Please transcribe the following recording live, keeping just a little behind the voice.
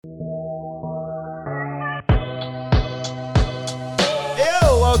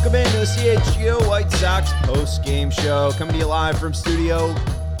Welcome into the CHGO White Sox post-game show. Coming to you live from Studio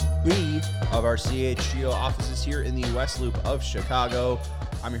B of our CHGO offices here in the West Loop of Chicago.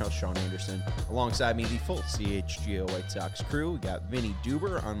 I'm your host, Sean Anderson. Alongside me, the full CHGO White Sox crew. We got Vinny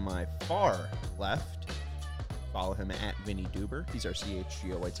Duber on my far left. Follow him at Vinny Duber. He's our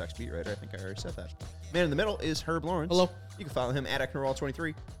CHGO White Sox beat writer. I think I already said that. Man in the middle is Herb Lawrence. Hello. You can follow him at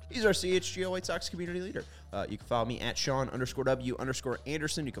Ecknerall23. He's our CHGO White Sox community leader. You can follow me at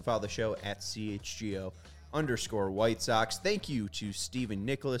Sean_W_Anderson. You can follow the show at CHGO_White Sox. Thank you to Stephen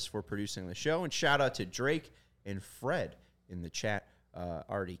Nicholas for producing the show. And shout out to Drake and Fred in the chat.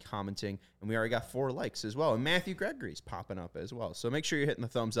 Already commenting, and we already got 4 likes as well. And Matthew Gregory's popping up as well. So make sure you're hitting the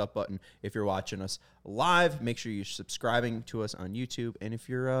thumbs up button if you're watching us live. Make sure you're subscribing to us on YouTube, and if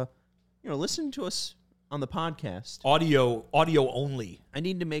you're listening to us on the podcast, audio only. I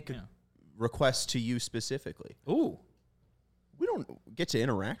need to make a request to you specifically. Ooh, we don't get to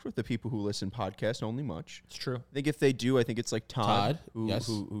interact with the people who listen podcast only much. It's true. I think if they do, I think it's like Todd yes.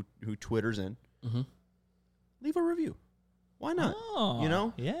 who Twitters in. Mm-hmm. Leave a review. Why not?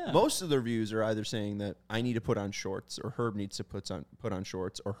 Oh, yeah. Most of the reviews are either saying that I need to put on shorts, or Herb needs to put on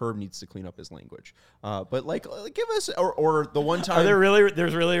shorts, or Herb needs to clean up his language. But give us or the one time.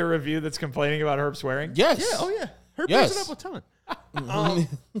 There's really a review that's complaining about Herb swearing? Yes. Yeah. Oh yeah. Herb Yes. brings it up a ton.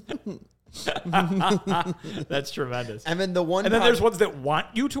 That's tremendous. And then there's ones that want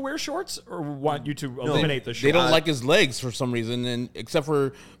you to wear shorts or want you to eliminate the shorts. They don't like his legs for some reason, and except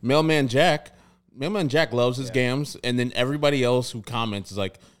for Mailman Jack. Mailman Jack loves his gams, and then everybody else who comments is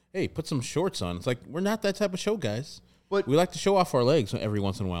like, hey, put some shorts on. It's like, we're not that type of show, guys. But we like to show off our legs every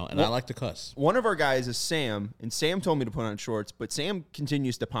once in a while, and I like to cuss. One of our guys is Sam, and Sam told me to put on shorts, but Sam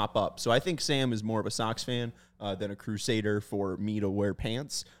continues to pop up. So I think Sam is more of a Sox fan than a crusader for me to wear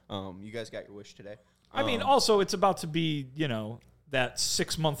pants. You guys got your wish today. I mean, also, it's about to be, that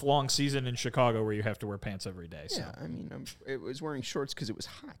 6-month-long season in Chicago where you have to wear pants every day. So. Yeah, I mean, I was wearing shorts because it was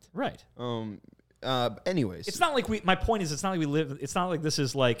hot. Right. Anyways. It's not like my point is, it's not like this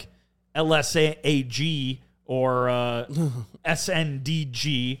is like LSAG or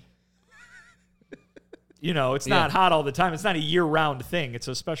SNDG. It's not hot all the time. It's not a year-round thing. It's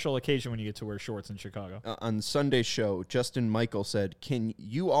a special occasion when you get to wear shorts in Chicago. On Sunday's show, Justin Michael said, "Can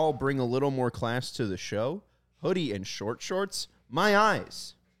you all bring a little more class to the show? Hoodie and shorts? My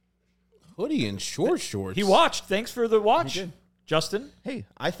eyes." Hoodie and shorts. He watched. Thanks for the watch, Justin. Hey,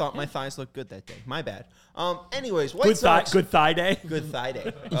 I thought my thighs looked good that day. My bad. Anyways, White Sox. Good thigh day. Good thigh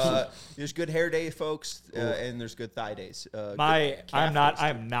day. There's good hair day, folks, and there's good thigh days. I'm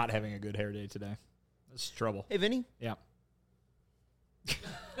not having a good hair day today. This is trouble. Hey, Vinny. Yeah.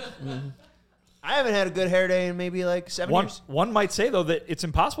 I haven't had a good hair day in maybe like 7 years. One might say, though, that it's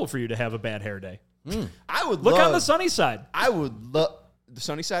impossible for you to have a bad hair day. I would look on the sunny side. I would love the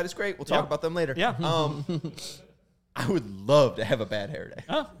sunny side is great. We'll talk about them later. Yeah. I would love to have a bad hair day.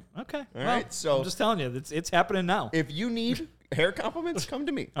 Oh, okay. All right. So I'm just telling you, it's happening now. If you need hair compliments, come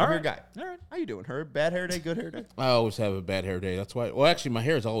to me. I'm your guy. All right. How you doing, Herb? Bad hair day, good hair day? I always have a bad hair day. That's why. Well, actually, my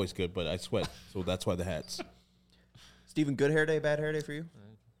hair is always good, but I sweat, so that's why the hats. Steven, good hair day, bad hair day for you?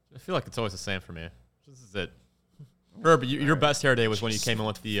 I feel like it's always the same for me. This is it. Herb, your best hair day was when you came in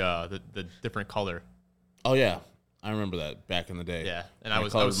with the different color. Oh, yeah. I remember that back in the day. Yeah, and I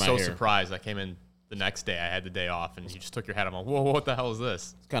was so surprised. I came in the next day. I had the day off, and you just took your hat. I'm like, whoa, what the hell is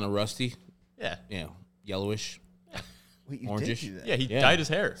this? It's kind of rusty. Yeah. Yeah, yellowish. Wait, you orangish. did do that? Yeah, he dyed his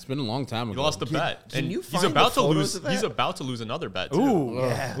hair. It's been a long time ago. He lost a bet. Can and you he's find about the to photos lose. of that? He's about to lose another bet, too. Ooh.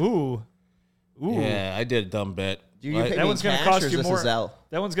 Yeah. Ooh. Yeah, I did a dumb bet. Do you pay that me one's in going to cash, cost or is you this more. a Zelle?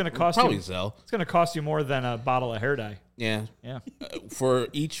 That one's going to cost Probably you. Zell. It's going to cost you more than a bottle of hair dye. Yeah. Yeah. For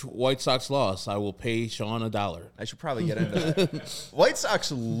each White Sox loss, I will pay Sean $1. I should probably get into that. White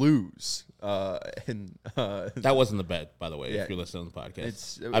Sox lose. That wasn't the bet, by the way, Yeah. if you're listening to the podcast.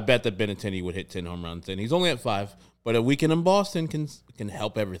 It's- I bet that Benintendi would hit 10 home runs, and he's only at 5. But a weekend in Boston can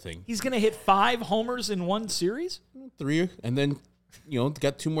help everything. He's going to hit 5 homers in one series? 3, and then,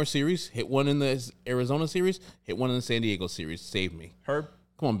 got 2 more series. Hit one in the Arizona series, hit one in the San Diego series. Save me. Herb,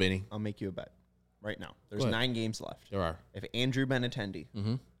 Come on, Benny. I'll make you a bet right now. There's Go ahead. 9 games left. There are. If Andrew Benintendi,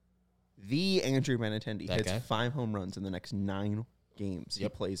 Mhm. the Andrew Benintendi, That hits guy? 5 home runs in the next 9 games he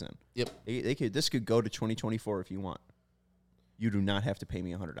plays in, Yep. this could go to 2024 if you want. You do not have to pay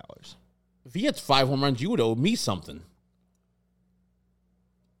me $100. If he hits 5 home runs, you would owe me something.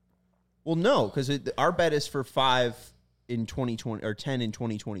 Well, no, because our bet is for 5 in 2020 or 10 in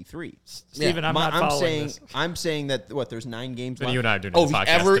 2023. Steven, I'm not following this. I'm saying that there's 9 games Then left. you and I are doing Oh, this if podcast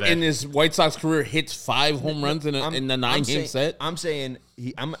ever today. in his White Sox career hits 5 home runs in a 9-game set? I'm saying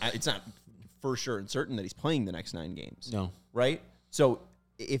it's not for sure and certain that he's playing the next 9 games. No. Right? So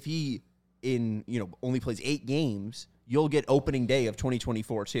if he only plays 8 games, you'll get opening day of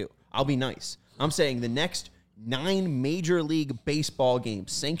 2024 too. I'll be nice. I'm saying the next 9 Major League Baseball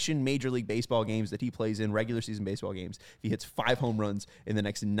games, sanctioned Major League Baseball games that he plays in, regular season baseball games, if he hits 5 home runs in the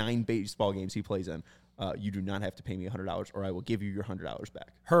next 9 baseball games he plays in, you do not have to pay me $100 or I will give you your $100 back.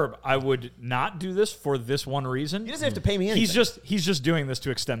 Herb, I would not do this for this one reason. He doesn't have to pay me anything. He's just doing this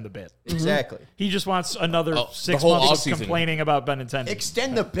to extend the bit. Exactly. He just wants another 6 whole months of offseason. complaining about Benintendi.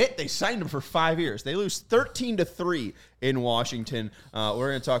 Extend the bit. They signed him for 5 years. They lose 13-3 in Washington. We're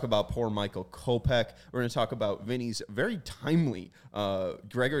going to talk about poor Michael Kopech. We're going to talk about Vinny's very timely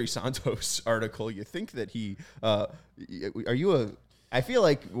Gregory Santos article. You think that I feel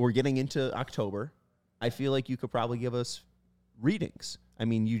like we're getting into October. I feel like you could probably give us readings. I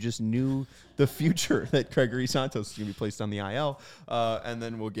mean, you just knew the future that Gregory Santos is going to be placed on the IL. And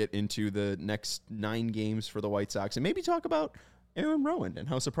then we'll get into the next 9 games for the White Sox and maybe talk about Aaron Rowan and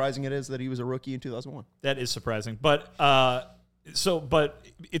how surprising it is that he was a rookie in 2001. That is surprising. But you're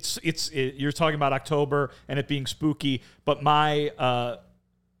talking about October and it being spooky, but my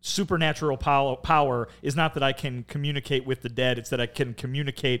supernatural power is not that I can communicate with the dead, it's that I can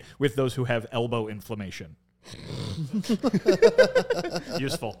communicate with those who have elbow inflammation.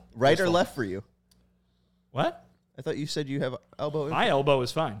 Useful. Right Useful. or left for you? What? I thought you said you have elbow. My elbow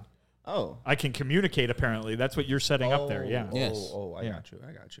is fine. Oh. I can communicate, apparently. That's what you're setting up there, yeah. Yes. I got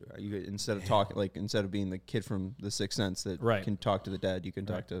you. Instead of being the kid from The Sixth Sense that can talk to the dead, you can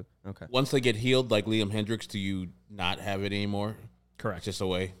talk to... Okay. Once they get healed, like Liam Hendricks, do you not have it anymore? Correct. It's just a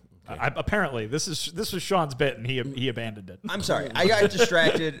way. Okay. Apparently, this was Sean's bit, and he abandoned it. I'm sorry. I got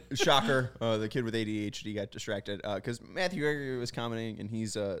distracted. Shocker. The kid with ADHD got distracted because Matthew Gregory was commenting, and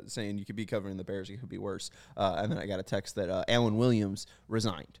he's saying you could be covering the Bears. It could be worse. And then I got a text that Alan Williams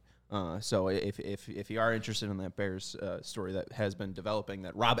resigned. So if you are interested in that Bears story that has been developing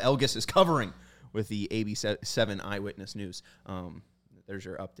that Rob Elgis is covering with the AB7 Eyewitness News, there's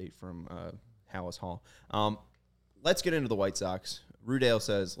your update from Hallis Hall. Let's get into the White Sox. Rudale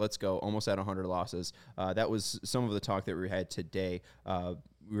says, let's go, almost at 100 losses. That was some of the talk that we had today.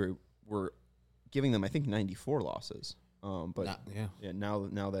 We're giving them, I think, 94 losses. But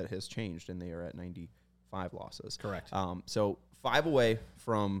now that has changed, and they are at 95 losses. Correct. So 5 away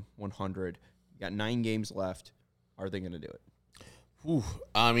from 100. You got 9 games left. Are they going to do it? Ooh,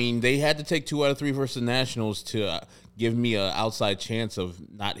 I mean, they had to take 2 out of 3 versus the Nationals to give me an outside chance of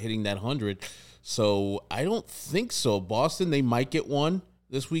not hitting that 100. So I don't think so. Boston, they might get 1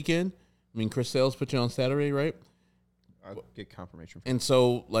 this weekend. I mean, Chris Sale's pitching on Saturday, right? I'll get confirmation. And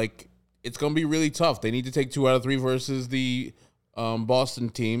so, it's going to be really tough. They need to take 2 out of 3 versus the Boston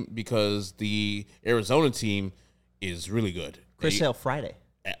team because the Arizona team is really good. Chris Sale Friday.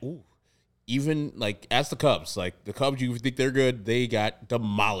 Even, ask the Cubs. The Cubs, you think they're good, they got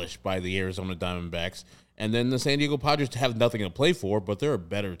demolished by the Arizona Diamondbacks. And then the San Diego Padres have nothing to play for, but they're a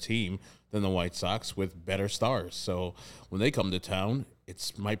better team than the White Sox with better stars. So when they come to town,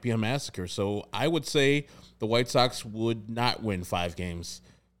 it might be a massacre. So I would say the White Sox would not win 5 games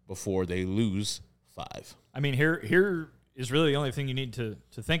before they lose 5. I mean, here is really the only thing you need to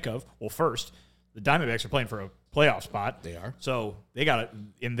think of. Well, first, the Diamondbacks are playing for a playoff spot. They are. So they got to,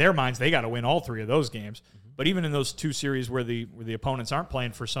 in their minds, they got to win all 3 of those games. Mm-hmm. But even in those 2 series where the opponents aren't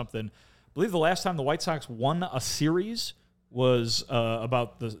playing for something, I believe the last time the White Sox won a series was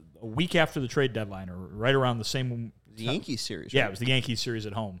about a week after the trade deadline, or right around the same. The Yankees series. Right? Yeah, it was the Yankees series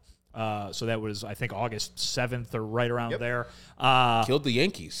at home. So that was, I think, August 7th or right around there. Killed the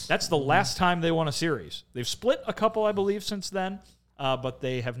Yankees. That's the last time they won a series. They've split a couple, I believe, since then, but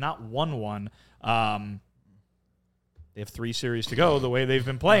they have not won one. They have 3 series to go. The way they've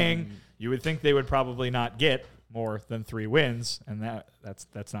been playing, you would think they would probably not get more than 3 wins, and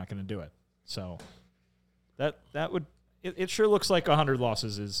that's not going to do it. So that would it sure looks like 100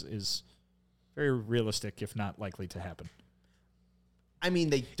 losses is very realistic, if not likely to happen. I mean,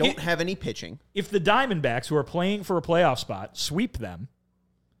 they don't have any pitching. If the Diamondbacks, who are playing for a playoff spot, sweep them,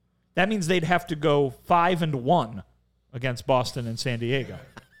 that means they'd have to go 5-1 against Boston and San Diego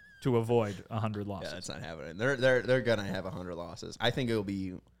to avoid 100 losses. Yeah, that's not happening. They're gonna have 100 losses. I think it'll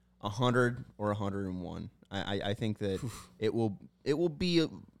be 100 or 101. I think that it will be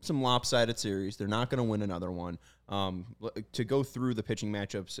some lopsided series. They're not going to win another one. To go through the pitching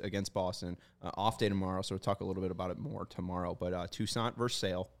matchups against Boston, off day tomorrow, so we'll talk a little bit about it more tomorrow. But Toussaint versus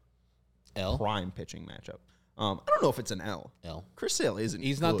Sale, prime pitching matchup. I don't know if it's an L. Chris Sale isn't.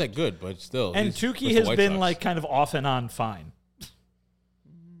 He's not that good, but still. And Tukey has been kind of off and on fine.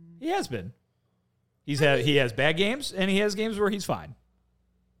 He has been. He has bad games, and he has games where he's fine.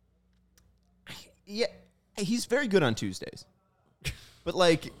 Yeah, he's very good on Tuesdays. But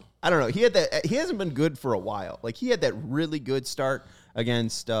like, I don't know. He hasn't been good for a while. Like he had that really good start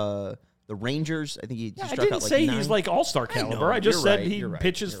against the Rangers. I think he struck I didn't out like say 9. he's like all-star caliber. I just You're said right, he you're right,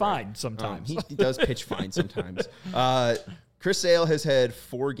 pitches you're fine right. sometimes. He does pitch fine sometimes. Chris Sale has had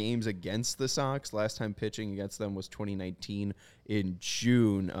 4 games against the Sox. Last time pitching against them was 2019 in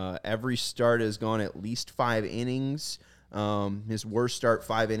June. Every start has gone at least 5 innings. His worst start,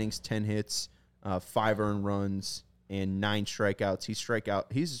 5 innings, 10 hits, 5 earned runs, and 9 strikeouts. He's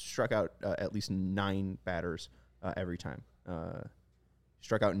struck out at least 9 batters every time.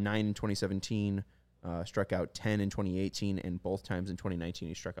 Struck out 9 in 2017, struck out 10 in 2018, and both times in 2019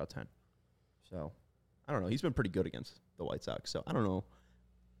 he struck out 10. So, I don't know. He's been pretty good against the White Sox. So, I don't know.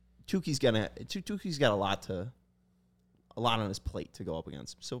 Tukey's got a lot on his plate to go up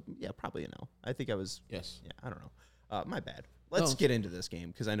against. So, yeah, probably a no. I think I was... Yes. Yeah, I don't know. My bad. Let's get into this game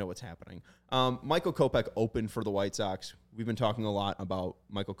because I know what's happening. Michael Kopech opened for the White Sox. We've been talking a lot about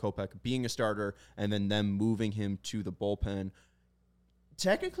Michael Kopech being a starter and then them moving him to the bullpen.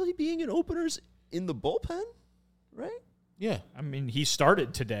 Technically being an opener's in the bullpen, right? Yeah. I mean, he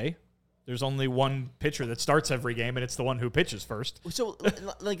started today. There's only one pitcher that starts every game, and it's the one who pitches first. So,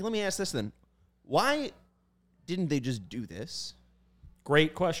 like, let me ask this then. Why didn't they just do this?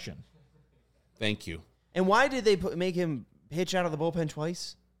 Great question. Thank you. And why did they make him pitch out of the bullpen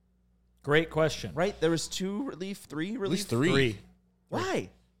twice? Great question. Right? There was 2 relief, 3 relief? At least 3.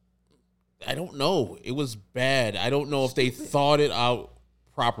 Why? I don't know. It was bad. I don't know if they thought it out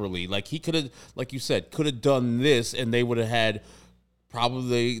properly. Like he could have, like you said, could have done this and they would have had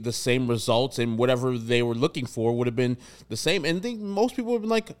probably the same results and whatever they were looking for would have been the same. And I think most people would have been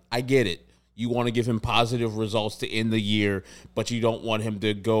like, I get it. You want to give him positive results to end the year, but you don't want him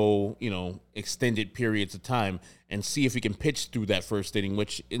to go, extended periods of time and see if he can pitch through that first inning,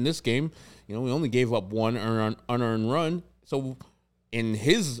 which in this game, we only gave up 1 unearned run. So in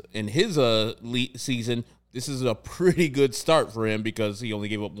his season, this is a pretty good start for him because he only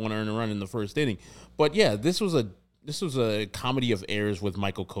gave up 1 earned run in the first inning. But yeah, this was a comedy of errors with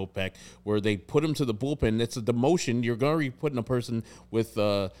Michael Kopech where they put him to the bullpen. It's a demotion. You're going to be putting a person with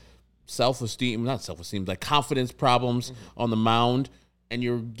like confidence problems on the mound, and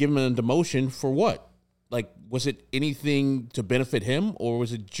you're giving him a demotion for what? Like, was it anything to benefit him, or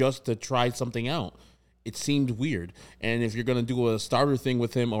was it just to try something out? It seemed weird. And if you're going to do a starter thing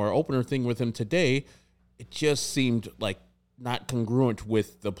with him or opener thing with him today, it just seemed like not congruent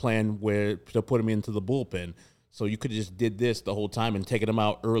with the plan to put him into the bullpen. So you could have just did this the whole time and taken him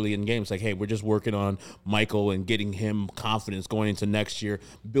out early in games. Like, hey, we're just working on Michael and getting him confidence going into next year,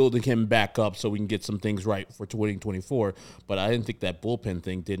 building him back up so we can get some things right for 2024. But I didn't think that bullpen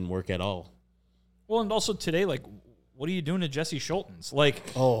thing didn't work at all. Well, and also today, like, what are you doing to Jesse Schultens? Like,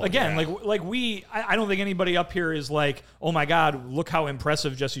 I don't think anybody up here is like, oh my God, look how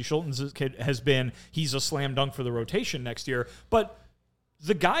impressive Jesse Schultens has been. He's a slam dunk for the rotation next year. But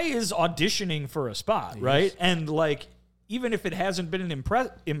the guy is auditioning for a spot, right? And like, even if it hasn't been an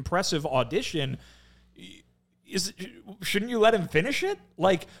impressive audition, shouldn't you let him finish it?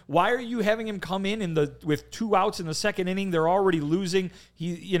 Like, why are you having him come in with 2 outs in the second inning? They're already losing.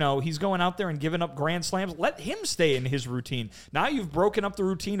 He's going out there and giving up grand slams. Let him stay in his routine. Now you've broken up the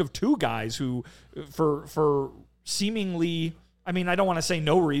routine of 2 guys who, for seemingly, I mean, I don't want to say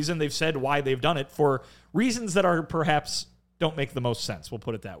no reason. They've said why they've done it for reasons that are perhaps don't make the most sense. We'll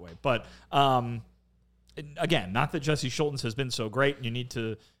put it that way. But again, not that Jesse Schultens has been so great and you need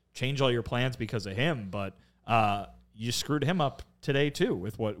to change all your plans because of him, but you screwed him up today too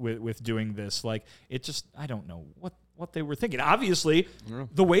with doing this. Like, it just, I don't know what they were thinking. Obviously,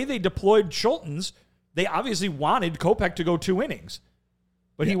 the way they deployed Schultens, they obviously wanted Kopech to go 2 innings.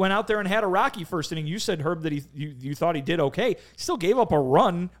 But he went out there and had a rocky first inning. You said, Herb, that you thought he did okay. Still gave up a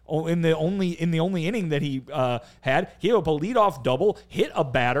run in the only inning that he had. He gave up a leadoff double, hit a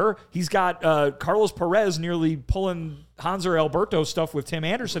batter. He's got Carlos Perez nearly pulling Hanser Alberto stuff with Tim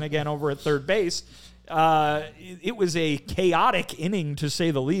Anderson again over at third base. It was a chaotic inning, to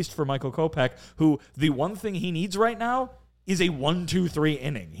say the least, for Michael Kopech, who the one thing he needs right now is a 1-2-3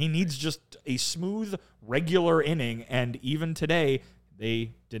 inning. He needs just a smooth, regular inning, and even today,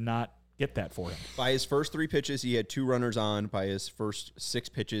 they did not get that for him. By his first 3 pitches, he had 2 runners on. By his first 6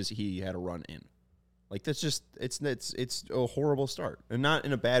 pitches, he had a run in. Like, that's just, it's a horrible start. And not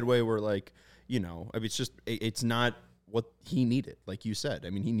in a bad way where, like, it's not what he needed, like you said. I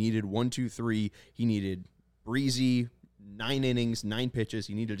mean, he needed 1-2-3. He needed breezy, 9 innings, 9 pitches.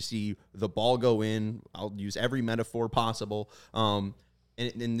 He needed to see the ball go in. I'll use every metaphor possible. And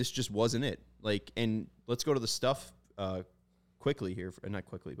this just wasn't it. Like, and let's go to the stuff quickly here. Not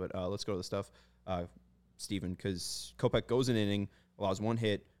quickly, but let's go to the stuff, Steven, because Kopech goes an inning, allows 1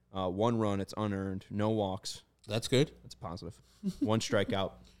 hit, 1 run. It's unearned, no walks. That's good. That's positive. 1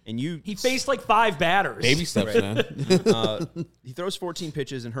 strikeout. And he faced like 5 batters. Baby steps, man. He throws 14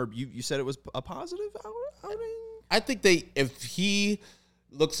 pitches, and Herb, you said it was a positive outing? I think if he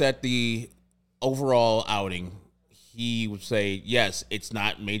looks at the overall outing, he would say, yes, it's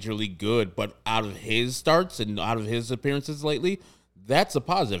not majorly good, but out of his starts and out of his appearances lately, that's a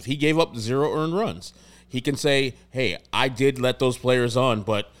positive. He gave up 0 earned runs. He can say, hey, I did let those players on,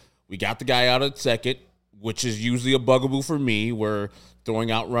 but we got the guy out at second, which is usually a bugaboo for me, where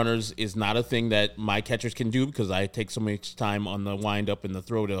throwing out runners is not a thing that my catchers can do because I take so much time on the windup and the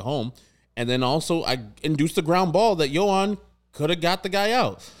throw to home. And then also I induced the ground ball that Yohan could have got the guy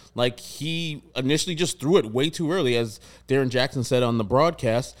out. Like, he initially just threw it way too early, as Darren Jackson said on the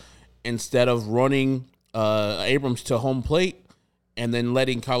broadcast, instead of running Abrams to home plate and then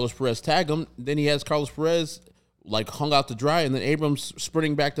letting Carlos Perez tag him. Then he has Carlos Perez like hung out to dry, and then Abrams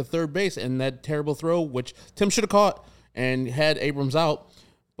sprinting back to third base, and that terrible throw, which Tim should have caught and had Abrams out.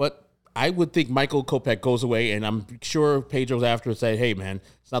 But I would think Michael Kopech goes away, and I'm sure Pedro's after and say, hey, man,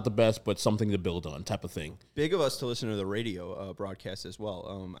 it's not the best, but something to build on type of thing. Big of us to listen to the radio broadcast as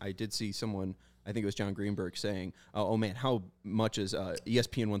well. I did see someone, I think it was John Greenberg, saying, oh, man, how much is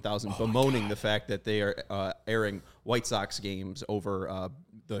ESPN 1000 bemoaning the fact that they are airing White Sox games over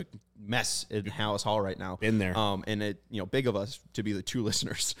the mess in Hallis Hall right now. Been there. And it, big of us to be the 2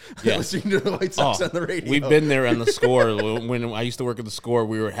 listeners listening to the White Sox on the radio. We've been there on the Score. When I used to work at the Score,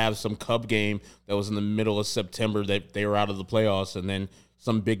 we would have some Cub game that was in the middle of September that they were out of the playoffs, and then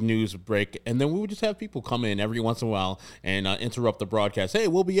some big news would break, and then we would just have people come in every once in a while and interrupt the broadcast. Hey,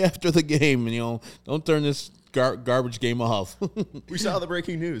 we'll be after the game, and don't turn this garbage game off. We saw the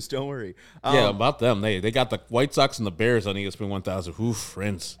breaking news. Don't worry. Yeah, about them. They got the White Sox and the Bears on ESPN 1000. Oof,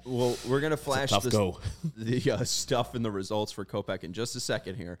 friends. Well, we're gonna flash the stuff and the results for Kopech in just a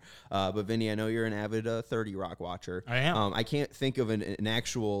second here. But Vinny, I know you're an avid 30 Rock watcher. I am. I can't think of an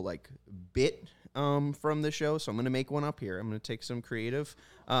actual bit from the show, so I'm going to make one up here. I'm going to take some creative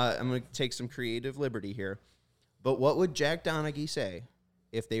liberty here. But what would Jack Donaghy say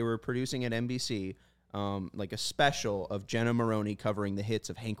if they were producing at NBC like a special of Jenna Maroney covering the hits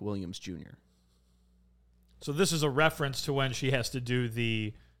of Hank Williams Jr.? So this is a reference to when she has to do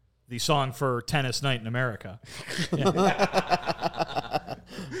the song for Tennis Night in America.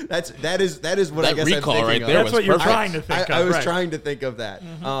 That is what that I guess recall I'm right of. there. That's what you're perfect. trying to think of. I was right. trying to think of that.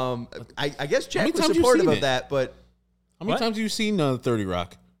 Mm-hmm. I guess Jack many was times you supportive seen of it? that, but How many times have you seen 30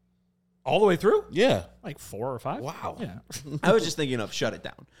 Rock? All the way through? Yeah. Like 4 or 5. Wow. Yeah. I was just thinking of shut it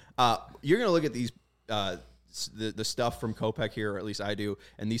down. You're going to look at these the stuff from Kopech here, or at least I do,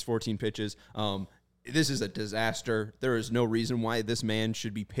 and these 14 pitches. This is a disaster. There is no reason why this man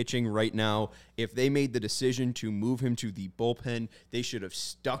should be pitching right now. If they made the decision to move him to the bullpen, they should have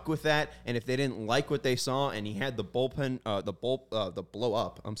stuck with that. And if they didn't like what they saw and he had the bullpen, the blow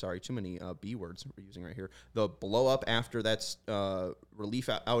up, I'm sorry, too many B words we're using right here. The blow up after that relief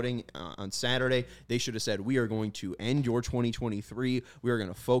outing on Saturday, they should have said, we are going to end your 2023. We are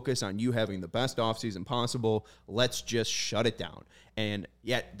going to focus on you having the best offseason possible. Let's just shut it down. And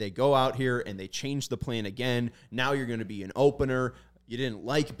yet they go out here and they change the plan again. Now you're going to be an opener. You didn't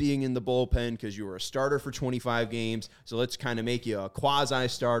like being in the bullpen because you were a starter for 25 games. So let's kind of make you a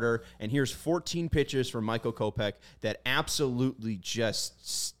quasi-starter. And here's 14 pitches from Michael Kopech that absolutely just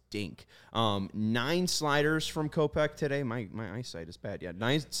stink. 9 sliders from Kopech today. My eyesight is bad. Yeah,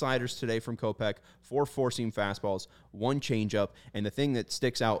 9 sliders today from Kopech, 4 four-seam fastballs, 1 changeup. And the thing that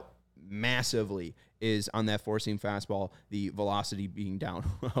sticks out massively is on that four-seam fastball, the velocity being down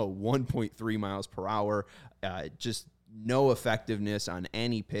 1.3 miles per hour. Just no effectiveness on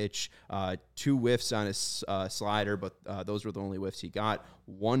any pitch. 2 whiffs on his slider, but those were the only whiffs he got.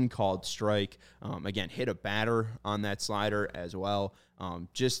 1 called strike. Again, hit a batter on that slider as well.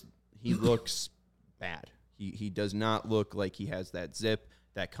 He looks bad. He does not look like he has that zip,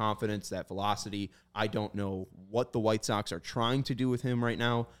 that confidence, that velocity. I don't know what the White Sox are trying to do with him right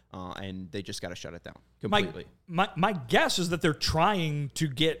now, and they just got to shut it down completely. My guess is that they're trying to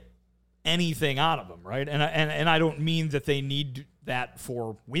get anything out of him, right? And I don't mean that they need that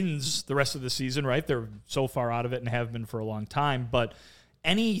for wins the rest of the season, right? They're so far out of it and have been for a long time, but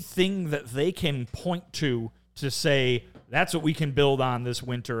anything that they can point to say, that's what we can build on this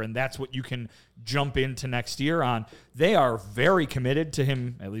winter, and that's what you can jump into next year on. They are very committed to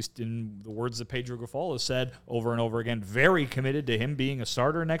him, at least in the words that Pedro Grifol has said over and over again, very committed to him being a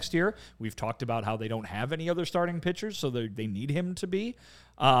starter next year. We've talked about how they don't have any other starting pitchers, so they need him to be.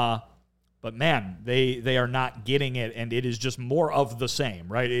 But man, they are not getting it, and it is just more of the same,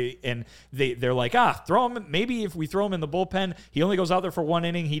 right? And they're like, throw him. Maybe if we throw him in the bullpen, he only goes out there for one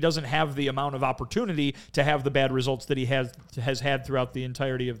inning. He doesn't have the amount of opportunity to have the bad results that he has had throughout the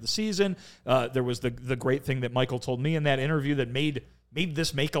entirety of the season. There was the great thing that Michael told me in that interview that made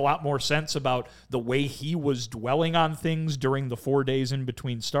this make a lot more sense about the way he was dwelling on things during the 4 days in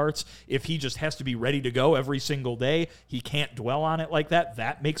between starts. If he just has to be ready to go every single day, he can't dwell on it like that.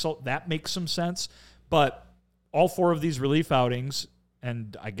 That makes some sense. But all 4 of these relief outings,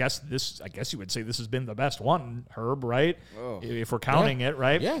 and I guess you would say this has been the best one, Herb, right? Oh. If we're counting it,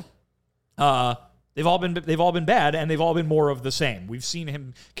 right? Yeah. They've all been bad, and they've all been more of the same. We've seen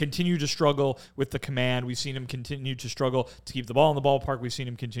him continue to struggle with the command. We've seen him continue to struggle to keep the ball in the ballpark. We've seen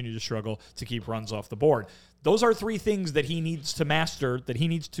him continue to struggle to keep runs off the board. Those are 3 things that he needs to master, that he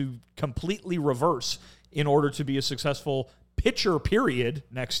needs to completely reverse in order to be a successful pitcher, period,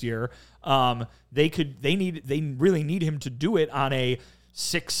 next year. They really need him to do it on a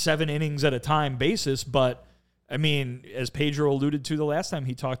 6-7 innings at a time basis. But I mean, as Pedro alluded to the last time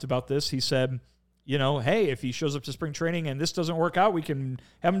he talked about this, he said, hey, if he shows up to spring training and this doesn't work out, we can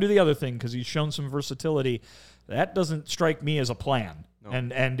have him do the other thing because he's shown some versatility. That doesn't strike me as a plan. No.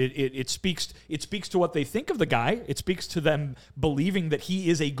 And it speaks to what they think of the guy. It speaks to them believing that he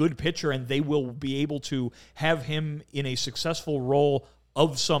is a good pitcher and they will be able to have him in a successful role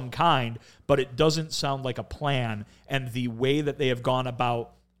of some kind, but it doesn't sound like a plan. And the way that they have gone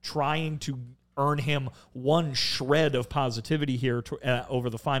about trying to earn him one shred of positivity here over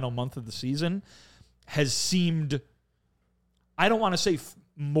the final month of the season has seemed, I don't want to say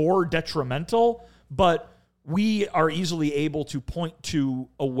more detrimental, but we are easily able to point to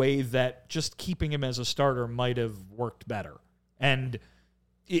a way that just keeping him as a starter might have worked better. And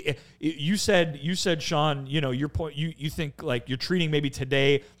you said, Sean, your point, you think like you're treating maybe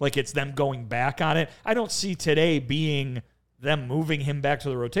today like it's them going back on it. I don't see today being them moving him back to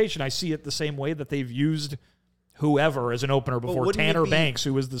the rotation. I see it the same way that they've used whoever as an opener before. Tanner Banks,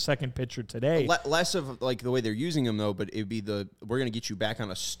 who was the second pitcher today. Less of like the way they're using him though, but it'd be we're going to get you back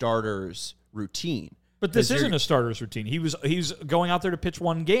on a starter's routine. But this isn't a starter's routine. He's going out there to pitch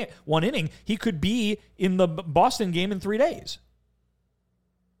one inning. He could be in the Boston game in 3 days.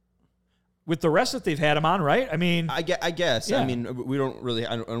 With the rest that they've had him on, right? I mean, I guess. Yeah. I mean, we don't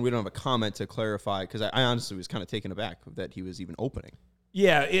have a comment to clarify because I honestly was kind of taken aback that he was even opening.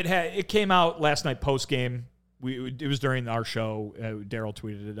 Yeah, it came out last night post game. It was during our show. Daryl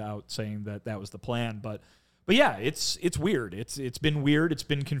tweeted it out saying that was the plan. But yeah, it's weird. It's been weird. It's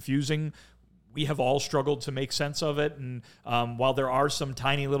been confusing. We have all struggled to make sense of it. And while there are some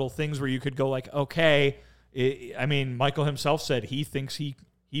tiny little things where you could go like, okay, I mean, Michael himself said he thinks he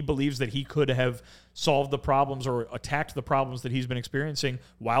believes that he could have solved the problems or attacked the problems that he's been experiencing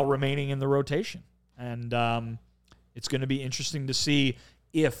while remaining in the rotation. And it's going to be interesting to see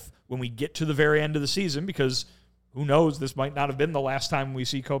if when we get to the very end of the season, because who knows, this might not have been the last time we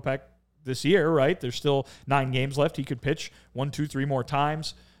see Kopech this year, right? There's still 9 games left. He could pitch 1, 2, 3 more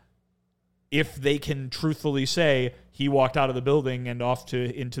times. If they can truthfully say he walked out of the building and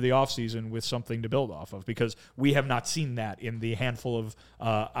into the offseason with something to build off of, because we have not seen that in the handful of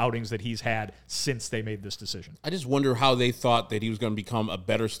outings that he's had since they made this decision. I just wonder how they thought that he was going to become a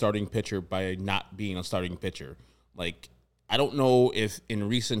better starting pitcher by not being a starting pitcher. Like, I don't know if in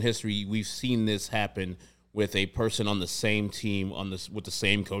recent history we've seen this happen with a person on the same team with the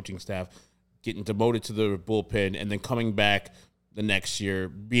same coaching staff getting demoted to the bullpen and then coming back the next year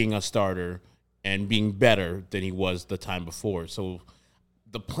being a starter and being better than he was the time before. So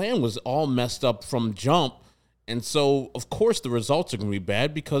the plan was all messed up from jump. And so, of course, the results are going to be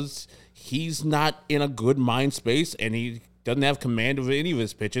bad because he's not in a good mind space and he doesn't have command of any of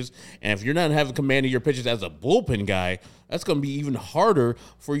his pitches. And if you're not having command of your pitches as a bullpen guy, that's going to be even harder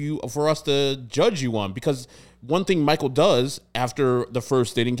for us to judge you on. Because one thing Michael does after the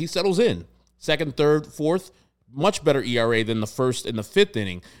first inning, he settles in. Second, third, fourth, much better ERA than the first and the fifth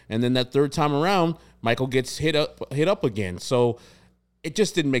inning. And then that third time around, Michael gets hit up again. So it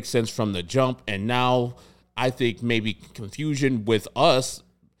just didn't make sense from the jump. And now I think maybe confusion with us.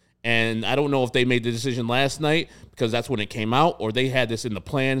 And I don't know if they made the decision last night because that's when it came out, or they had this in the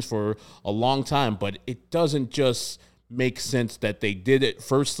plans for a long time. But it doesn't just make sense that they did it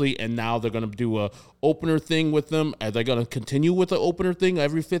firstly and now they're going to do a opener thing with them. Are they going to continue with the opener thing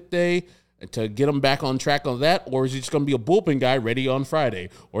every 5th day to get him back on track on that? Or is he just going to be a bullpen guy ready on Friday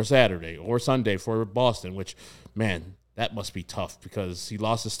or Saturday or Sunday for Boston, which, man, that must be tough because he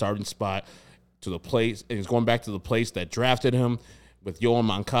lost his starting spot to the place and he's going back to the place that drafted him with Yoel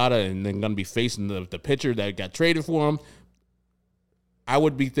Moncada and then going to be facing the pitcher that got traded for him. I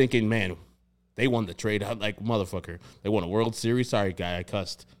would be thinking, man, They won the trade. I'm like, motherfucker. They won a World Series. Sorry, guy. I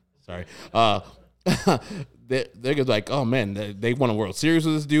cussed. Sorry. They're like, oh, man, they won a World Series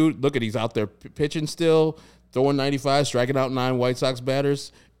with this dude. Look at he's out there pitching still, throwing 95, striking out 9 White Sox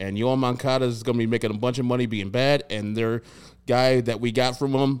batters. And Yoan Moncada is going to be making a bunch of money being bad. And their guy that we got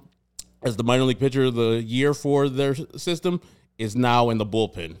from them as the minor league pitcher of the year for their system is now in the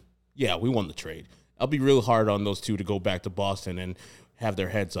bullpen. Yeah, we won the trade. I'll be real hard on those two to go back to Boston and have their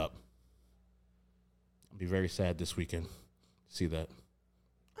heads up. I'll be very sad this weekend to see that.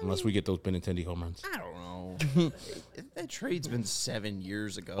 Unless we get those Benintendi home runs. I don't know. That trade's been 7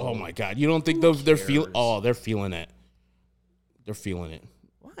 years ago. Oh, my God. You don't think they're feeling they're feeling it. They're feeling it.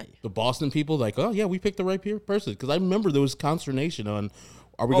 Why? The Boston people, like, oh, yeah, we picked the right person. Because I remember there was consternation on,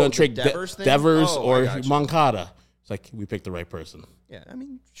 are we going to trade Devers or Moncada? It's like, we picked the right person. Yeah, I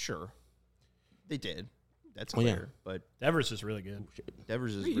mean, sure. They did. That's clear. Yeah. But Devers is really good.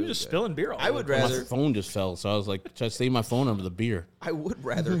 Devers is You really just good. spilling beer all I would over. rather. My phone just fell, so I was like, should I save my phone under the beer? I would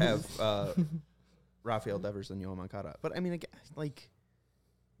rather have Rafael Devers than Yoan Moncada. But I mean, like,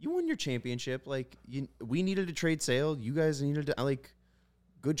 you won your championship. Like, we needed a trade sale. You guys needed to, like,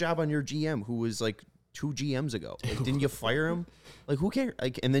 good job on your GM who was like 2 GMs ago. Like, didn't you fire him? Like, who cares?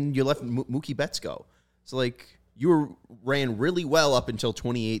 Like, and then you let Mookie Betts go. So like, you ran really well up until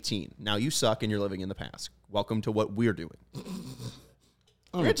 2018. Now you suck and you're living in the past. Welcome to what we're doing.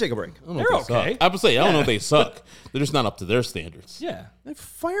 We're gonna take a break. They're okay. I would say I don't know if they suck. They're just not up to their standards. Yeah, They're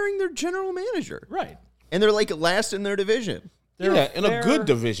firing their general manager. right. And they're like last in their division. Yeah, in a good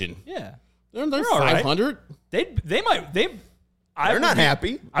division. Yeah, They're all right. 500. they might. They're not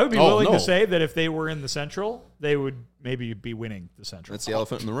happy. I would be Oh, willing no. to say that if they were in the Central, they would maybe be winning the Central. That's the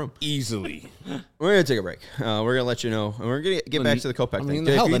elephant in the room. Easily. We're going to take a break. We're going to let you know. And we're going to get back to the Kopech thing.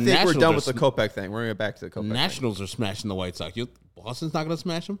 hell, If you the think we're done Nationals with the Kopech thing, we're going to get back to the Kopech thing. Nationals are smashing the White Sox. Boston's not going to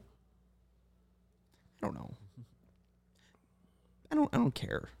smash them? I don't know. I don't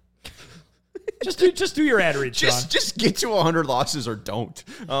care. just do your ad read, Sean. Just get to 100 losses or don't.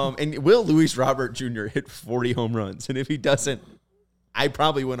 And will Luis Robert Jr. hit 40 home runs? And if he doesn't, I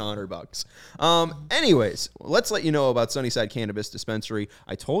probably win $100. Anyways, let's let you know about Sunnyside Cannabis Dispensary.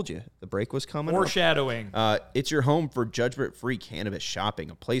 I told you the break was coming. Foreshadowing. It's your home for judgment-free cannabis shopping,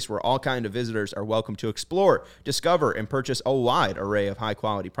 a place where all kinds of visitors are welcome to explore, discover, and purchase a wide array of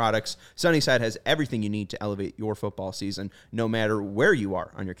high-quality products. Sunnyside has everything you need to elevate your football season, no matter where you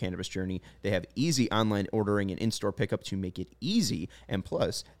are on your cannabis journey. They have easy online ordering and in-store pickup to make it easy, and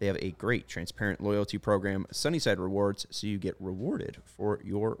plus, they have a great transparent loyalty program, Sunnyside Rewards, so you get rewarded for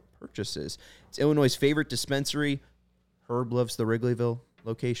your purchases. It's Illinois' favorite dispensary. Herb loves the Wrigleyville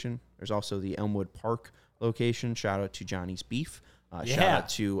location. There's also the Elmwood Park location. Shout out to Johnny's Beef. Shout out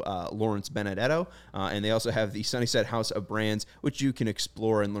to Lawrence Benedetto. And they also have the Sunnyside House of Brands, which you can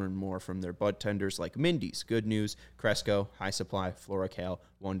explore and learn more from their bud tenders like Mindy's, Good News, Cresco, High Supply, FloraCal,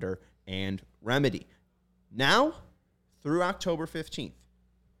 Wonder, and Remedy. Now, through October 15th,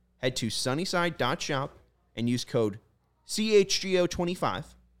 head to sunnyside.shop and use code CHGO25,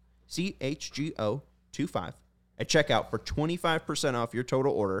 CHGO25, at checkout for 25% off your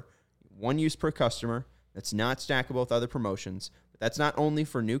total order, one use per customer. That's not stackable with other promotions. But that's not only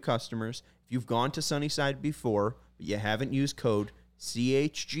for new customers. If you've gone to Sunnyside before, but you haven't used code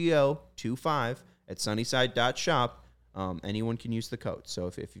CHGO25 at sunnyside.shop, anyone can use the code. So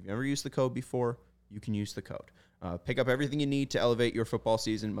if you've never used the code before, you can use the code. Pick up everything you need to elevate your football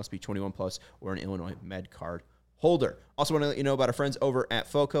season. Must be 21 plus or an Illinois Med card holder. Also want to let you know about our friends over at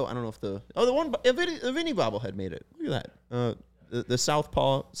FOCO. I don't know if the Vinny bobblehead made it. Look at that. The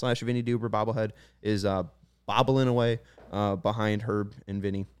Southpaw / Vinny Duber bobblehead is bobbling away behind Herb and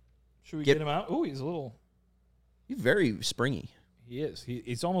Vinny. Should we get him out? Oh, he's very springy. He is.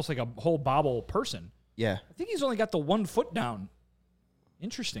 He's almost like a whole bobble person. Yeah. I think he's only got the 1 foot down.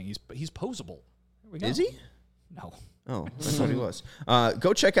 Interesting. He's posable. There we go. Is he? No. Oh, I thought he was.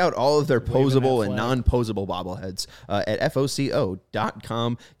 Go check out all of their posable and non-posable bobbleheads at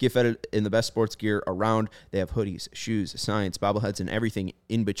FOCO.com. Get fed in the best sports gear around. They have hoodies, shoes, signs, bobbleheads, and everything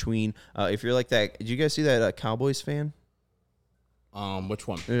in between. If you're like that, did you guys see that Cowboys fan? Which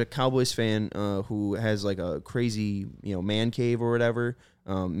one? There's a Cowboys fan who has like a crazy, man cave or whatever.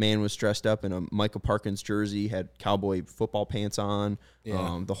 Man was dressed up in a Michael Parkins jersey, had cowboy football pants on,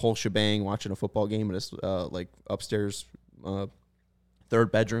 the whole shebang, watching a football game in his like upstairs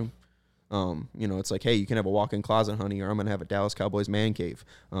third bedroom. It's like, hey, you can have a walk-in closet, honey, or I'm gonna have a Dallas Cowboys man cave.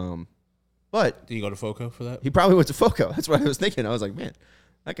 But did you go to FOCO for that? He probably went to FOCO. That's what I was thinking. I was like, man,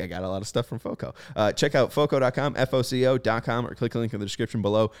 that guy got a lot of stuff from FOCO. Check out FOCO.com, FOCO.com, or click the link in the description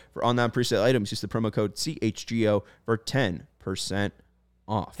below for all non-presale items. Use the promo code CHGO for 10%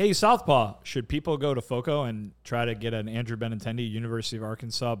 off. Hey, Southpaw, should people go to FOCO and try to get an Andrew Benintendi University of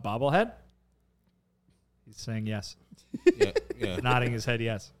Arkansas bobblehead? He's saying yes. Yeah. Nodding his head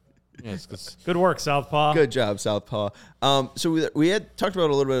yes. Yes, 'cause Good work, Southpaw. Good job, Southpaw. So we had talked about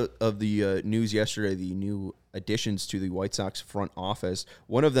a little bit of the news yesterday, the new additions to the White Sox front office.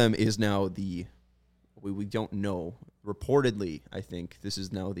 One of them is now we don't know. Reportedly, I think this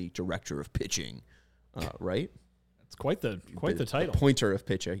is now the director of pitching, right? It's quite the title. Pointer of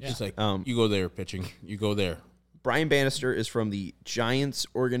pitching. Yeah. just like you go there, pitching. You go there. Brian Bannister is from the Giants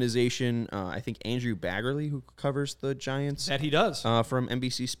organization. I think Andrew Baggerly, who covers the Giants, That he does. from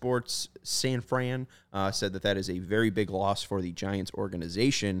NBC Sports San Fran, said that is a very big loss for the Giants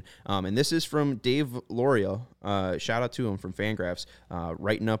organization. And this is from Dave Loria. Shout out to him from Fangraphs,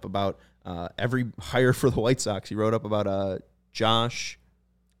 writing up about every hire for the White Sox. He wrote up about Josh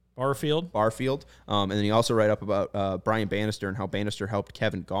Barfield. and then he also wrote up about Brian Bannister and how Bannister helped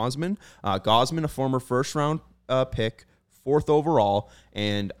Kevin Gausman. Gausman, a former first-round pick, 4th overall,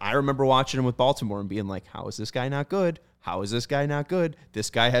 and I remember watching him with Baltimore and being like, how is this guy not good? How is this guy not good? This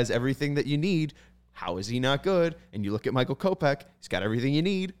guy has everything that you need. How is he not good? And you look at Michael Kopech, he's got everything you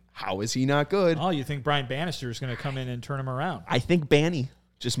need. How is he not good? Oh, you think Brian Bannister is going to come in and turn him around? I think Banny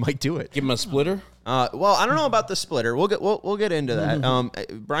just might do it. Give him a splitter. Well, I don't know about the splitter. We'll get into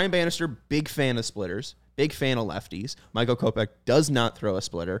that. Brian Bannister, big fan of splitters, big fan of lefties. Michael Kopech does not throw a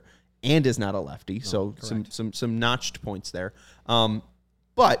splitter and is not a lefty, so some notched points there.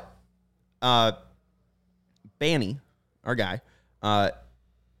 But Banny, our guy, I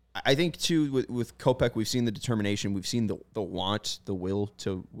think too with Kopech, we've seen the determination, we've seen the want, the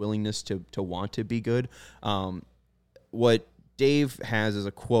willingness to want to be good. What Dave has as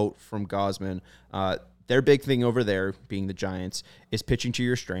a quote from Gausman, their big thing over there, being the Giants, is pitching to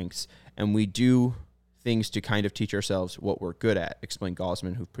your strengths, and we do things to kind of teach ourselves what we're good at, explained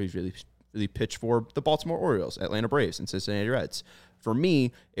Gausman, who previously pitched for the Baltimore Orioles, Atlanta Braves, and Cincinnati Reds. For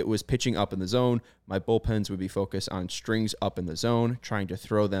me, it was pitching up in the zone. My bullpens would be focused on strings up in the zone, trying to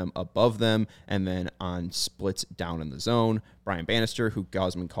throw them above them, and then on splits down in the zone. Brian Bannister, who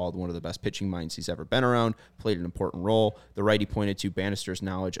Gausman called one of the best pitching minds he's ever been around, played an important role. The righty pointed to Bannister's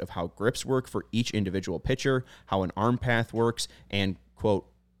knowledge of how grips work for each individual pitcher, how an arm path works, and, quote,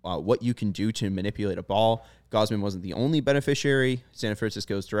 what you can do to manipulate a ball. Gausman wasn't the only beneficiary. San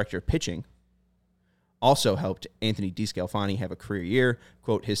Francisco's director of pitching also helped Anthony DeScalfani have a career year.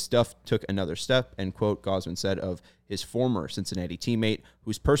 Quote, his stuff took another step, end quote, Gausman said of his former Cincinnati teammate,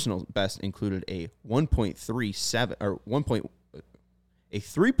 whose personal best included a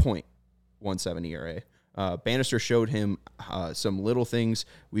 3.17 ERA. Bannister showed him some little things.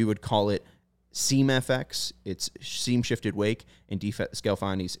 We would call it seam FX. It's seam shifted wake, and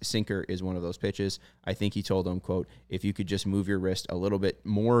DeScalfani's sinker is one of those pitches. I think he told him, quote, if you could just move your wrist a little bit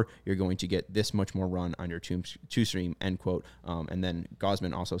more, you're going to get this much more run on your two-stream, end quote. And then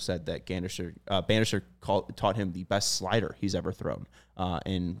Gausman also said that Bannister taught him the best slider he's ever thrown.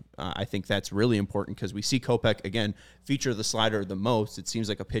 And I think that's really important because we see Kopech, again, feature the slider the most. It seems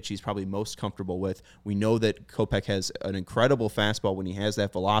like a pitch he's probably most comfortable with. We know that Kopech has an incredible fastball when he has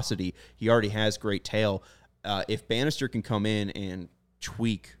that velocity. He already has great tail. If Bannister can come in and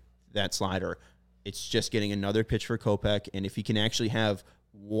tweak that slider, it's just getting another pitch for Kopech. And if he can actually have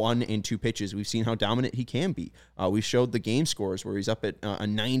 1 and 2 pitches, we've seen how dominant he can be. We showed the game scores where he's up at a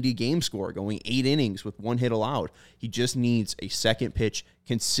 90 game score, going 8 innings with 1 hit allowed. He just needs a second pitch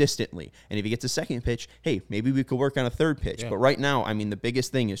consistently. And if he gets a second pitch, hey, maybe we could work on a third pitch. Yeah. But right now, I mean, the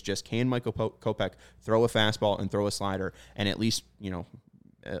biggest thing is just can Michael Kopech throw a fastball and throw a slider, and at least we're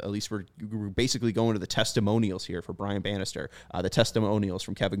basically going to the testimonials here for Brian Bannister. The testimonials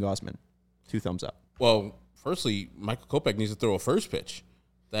from Kevin Gausman. 2 thumbs up. Well, firstly, Michael Kopech needs to throw a first pitch.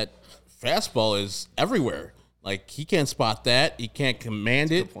 That fastball is everywhere. Like, he can't spot that. He can't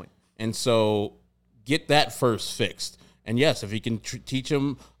command it. Good point. And so get that first fixed. And, yes, if he can teach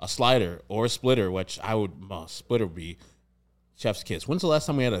him a slider or a splitter, which splitter would be chef's kiss. When's the last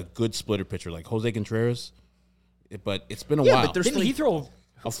time we had a good splitter pitcher like Jose Contreras? But it's been a while. But didn't he throw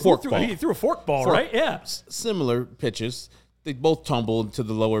a fork ball? He threw a fork ball, right? Yeah. Similar pitches. They both tumble into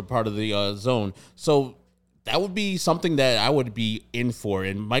the lower part of the zone. So that would be something that I would be in for.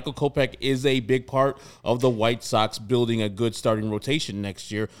 And Michael Kopech is a big part of the White Sox building a good starting rotation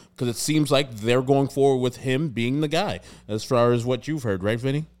next year because it seems like they're going forward with him being the guy as far as what you've heard, right,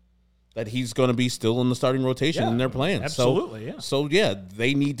 Vinny? That he's going to be still in the starting rotation in their plans. Absolutely, So,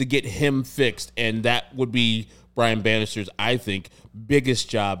 they need to get him fixed, and that would be Brian Bannister's, I think, biggest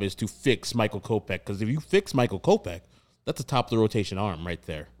job is to fix Michael Kopech because if you fix Michael Kopech, that's a top of the rotation arm right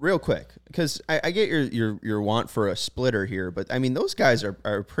there. Real quick, because I get your want for a splitter here, but I mean those guys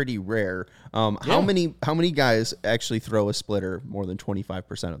are pretty rare. How many guys actually throw a splitter more than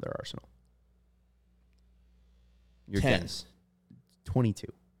 25% of their arsenal? Your 10. guess. 22.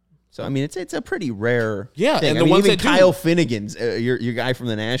 So I mean it's a pretty rare thing. And I the mean, ones even that Kyle Finnegan's your guy from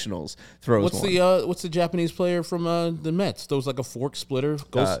the Nationals throws one. What's the Japanese player from the Mets? Those like a fork splitter.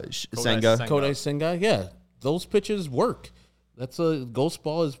 Senga. Kodai Senga. Yeah, those pitches work. That's a ghost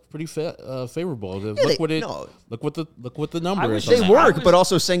ball is pretty favorable. Look what the number is. They work, but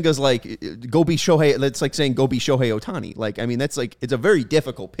also Senga's like go be Shohei. That's like saying go be Shohei Ohtani. Like I mean, that's like it's a very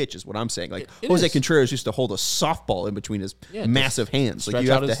difficult pitch, is what I'm saying. Like Jose Contreras used to hold a softball in between his massive hands. Like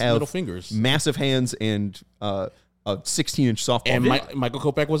you have to have middle fingers, massive hands, and a 16-inch softball. And Michael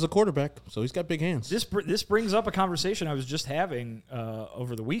Kopech was a quarterback, so he's got big hands. This brings up a conversation I was just having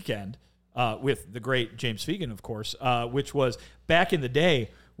over the weekend. With the great James Fegan, of course, which was back in the day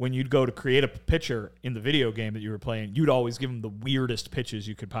when you'd go to create a pitcher in the video game that you were playing, you'd always give them the weirdest pitches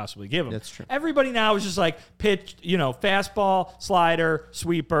you could possibly give them. That's true. Everybody now is just like pitch, fastball, slider,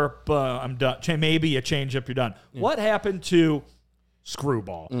 sweeper, I'm done. Maybe a changeup, you're done. Yeah. What happened to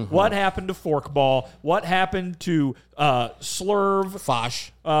screwball? Mm-hmm. What happened to forkball? What happened to slurve?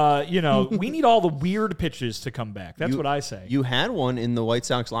 Fosh. We need all the weird pitches to come back. That's what I say. You had one in the White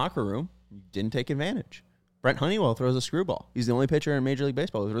Sox locker room. You didn't take advantage. Brent Honeywell throws a screwball. He's the only pitcher in Major League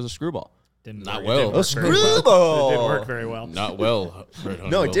Baseball who throws a screwball. Not well. A screwball. It didn't work very well. Not well.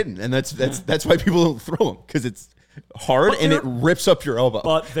 No, it didn't, and that's why people don't throw them, because it's hard and it rips up your elbow.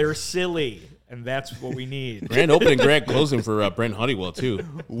 But they're silly. And that's what we need. Grand opening, grand closing for Brent Honeywell, too.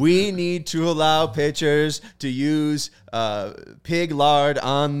 We need to allow pitchers to use pig lard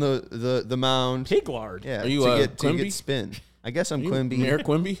on the mound. Pig lard? Yeah, Are you, to get Quimby? spin. I guess I'm Quimby. Mayor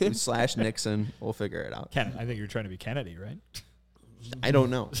Quimby? / Nixon. We'll figure it out. Ken, I think you're trying to be Kennedy, right? I don't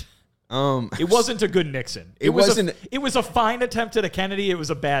know. It wasn't a good Nixon. It was a fine attempt at a Kennedy. It was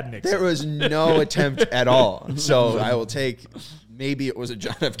a bad Nixon. There was no attempt at all. So I will take... Maybe it was a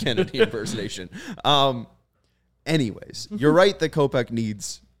John F. Kennedy impersonation. Anyways, you're right that Kopech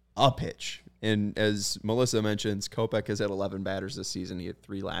needs a pitch. And as Melissa mentions, Kopech has had 11 batters this season. He had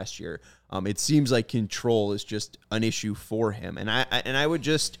 3 last year. It seems like control is just an issue for him. And I would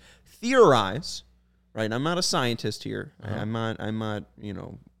just theorize, right? I'm not a scientist here. Uh-huh. I'm not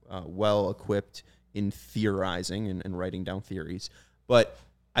well equipped in theorizing and writing down theories. But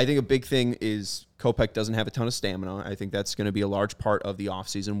I think a big thing is Kopech doesn't have a ton of stamina. I think that's going to be a large part of the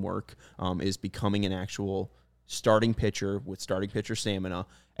offseason work, is becoming an actual starting pitcher with starting pitcher stamina.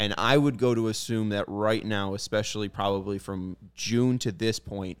 And I would go to assume that right now, especially probably from June to this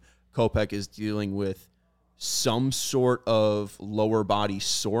point, Kopech is dealing with some sort of lower body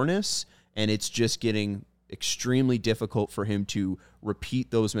soreness, and it's just getting extremely difficult for him to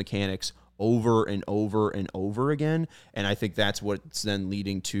repeat those mechanics over and over and over again. And I think that's what's then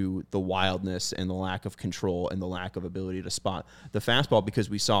leading to the wildness and the lack of control and the lack of ability to spot the fastball, because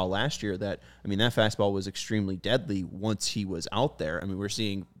we saw last year that fastball was extremely deadly once he was out there. I mean, we're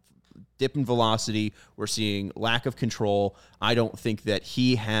seeing dip in velocity. We're seeing lack of control. I don't think that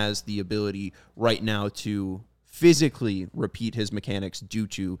he has the ability right now to physically repeat his mechanics due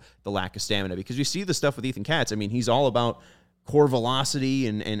to the lack of stamina, because you see the stuff with Ethan Katz. I mean, he's all about core velocity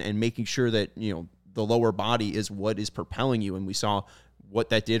and making sure that, the lower body is what is propelling you. And we saw what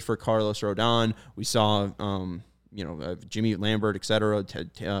that did for Carlos Rodon. We saw, Jimmy Lambert, et cetera,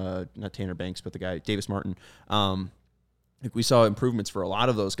 not Tanner Banks, but the guy, Davis Martin. We saw improvements for a lot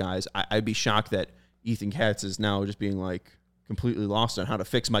of those guys. I'd be shocked that Ethan Katz is now just being like completely lost on how to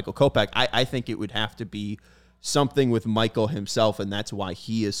fix Michael Kopech. I think it would have to be something with Michael himself, and that's why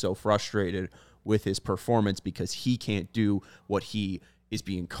he is so frustrated with his performance, because he can't do what he is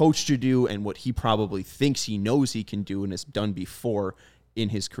being coached to do and what he probably thinks he knows he can do and has done before in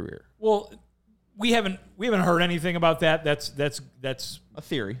his career. Well, we haven't heard anything about that. That's a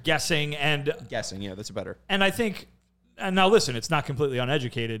theory. Guessing, yeah, that's better. And I think, and now listen, it's not completely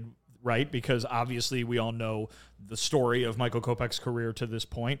uneducated, right? Because obviously we all know the story of Michael Kopech's career to this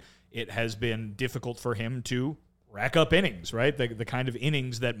point. It has been difficult for him to rack up innings, right? The kind of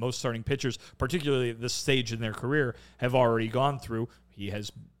innings that most starting pitchers, particularly at this stage in their career, have already gone through. He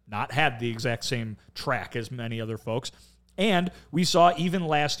has not had the exact same track as many other folks. And we saw even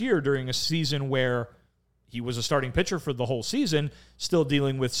last year during a season where he was a starting pitcher for the whole season, still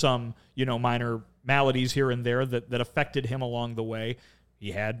dealing with some, minor maladies here and there that affected him along the way.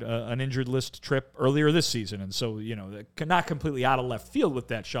 He had an injured list trip earlier this season. And so, not completely out of left field with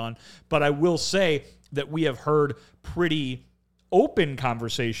that, Sean. But I will say that we have heard pretty open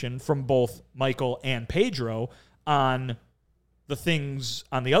conversation from both Michael and Pedro on the things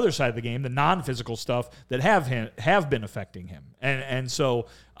on the other side of the game, the non-physical stuff that have been affecting him. And so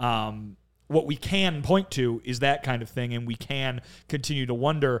what we can point to is that kind of thing, and we can continue to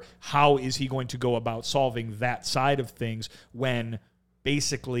wonder how is he going to go about solving that side of things when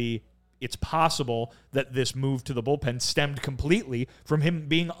basically it's possible that this move to the bullpen stemmed completely from him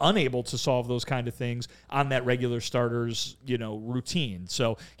being unable to solve those kind of things on that regular starter's, routine.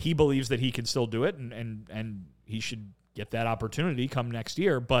 So he believes that he can still do it, and he should get that opportunity come next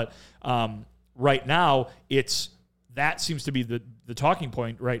year. But right now, that seems to be the talking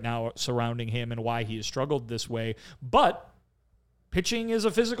point right now surrounding him and why he has struggled this way. But pitching is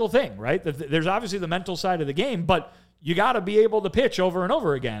a physical thing, right? There's obviously the mental side of the game, but you got to be able to pitch over and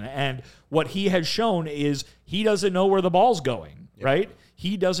over again. And what he has shown is he doesn't know where the ball's going, right?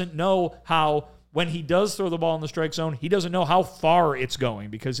 He doesn't know how, when he does throw the ball in the strike zone, he doesn't know how far it's going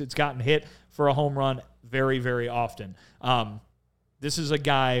because it's gotten hit for a home run very, very often. This is a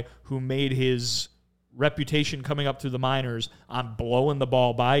guy who made his reputation coming up through the minors on blowing the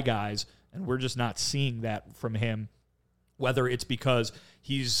ball by guys, and we're just not seeing that from him, whether it's because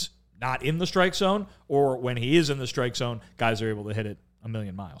he's not in the strike zone or when he is in the strike zone, guys are able to hit it a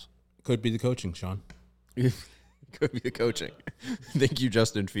million miles. Could be the coaching, Sean. Could be the coaching. Thank you,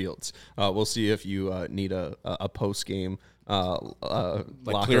 Justin Fields. We'll see if you need a post-game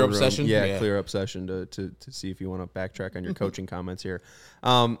like clear up session? Yeah, clear up session to see if you want to backtrack on your coaching comments here.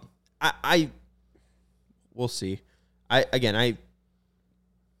 We'll see. I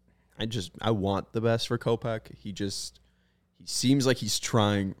want the best for Kopech. He seems like he's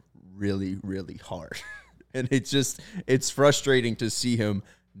trying really, really hard. And it's frustrating to see him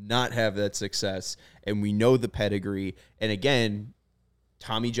not have that success. And we know the pedigree. And again,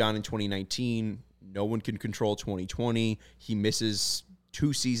 Tommy John in 2019, no one can control 2020. He misses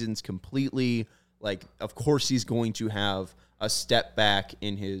 2 seasons completely. Like, of course he's going to have a step back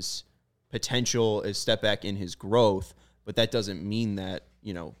in his potential, a step back in his growth, but that doesn't mean that,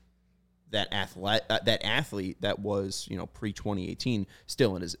 that athlete that was, pre-2018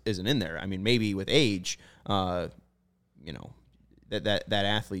 still isn't in there. I mean, maybe with age, that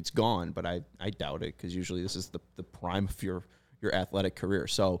athlete's gone, but I doubt it because usually this is the prime of your athletic career.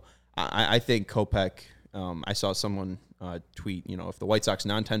 So I think Kopech, I saw someone tweet, if the White Sox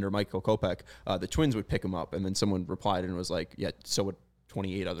non-tender Michael Kopech, the Twins would pick him up, and then someone replied and was like, yeah, so would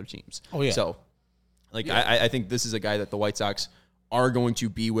 28 other teams. Oh, yeah. So, I think this is a guy that the White Sox are going to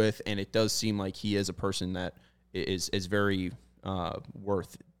be with, and it does seem like he is a person that is very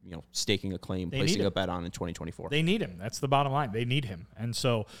worth staking a claim, placing a bet on in 2024. They need him. That's the bottom line. They need him. And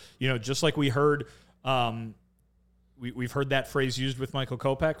so, just like we heard, we've heard that phrase used with Michael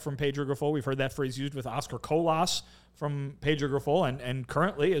Kopech from Pedro Grifol. We've heard that phrase used with Oscar Colas from Pedro Grifol. And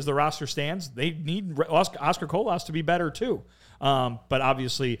currently, as the roster stands, they need Oscar Colas to be better too. But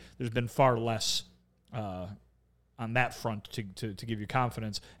obviously, there's been far less on that front to give you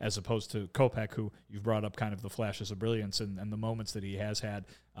confidence, as opposed to Kopech, who you've brought up kind of the flashes of brilliance and the moments that he has had.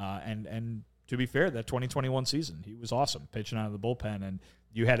 And to be fair, that 2021 season, he was awesome pitching out of the bullpen, and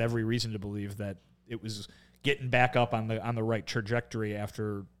you had every reason to believe that it was getting back up on the right trajectory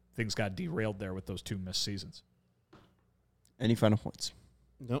after things got derailed there with those 2 missed seasons. Any final points?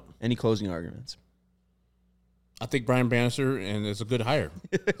 Nope. Any closing arguments? I think Brian Bannister and is a good hire.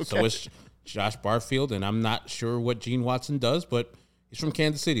 Okay. So is Josh Barfield, and I'm not sure what Gene Watson does, but he's from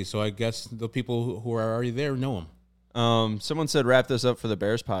Kansas City, so I guess the people who are already there know him. Someone said wrap this up for the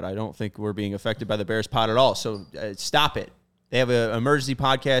Bears pod. I don't think we're being affected by the Bears pod at all, so stop it. They have an emergency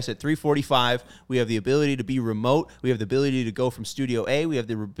podcast at 3:45. We have the ability to be remote. We have the ability to go from Studio A. We have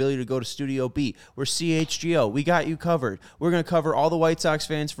the ability to go to Studio B. We're CHGO. We got you covered. We're going to cover all the White Sox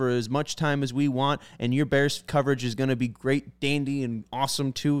fans for as much time as we want, and your Bears coverage is going to be great, dandy, and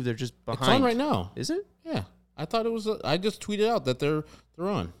awesome, too. They're just behind. It's on right now. Is it? Yeah. I thought it was. I just tweeted out that they're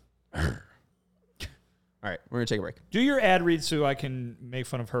on. All right, we're going to take a break. Do your ad read so I can make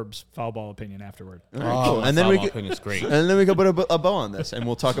fun of Herb's foul ball opinion afterward. All right, cool. And then we can, great. And then we can put a bow on this, and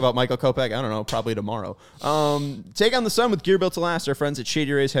we'll talk about Michael Kopech, I don't know, probably tomorrow. Take on the sun with gear built to last. Our friends at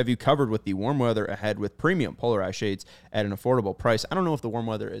Shady Rays have you covered with the warm weather ahead with premium polarized shades at an affordable price. I don't know if the warm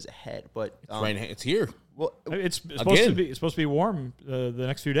weather is ahead, but it's here. Well, it's supposed to be warm the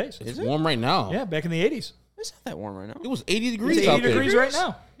next few days. It's warm right now. Yeah, back in the 80s. It's not that warm right now. It was 80 degrees out there. 80 degrees right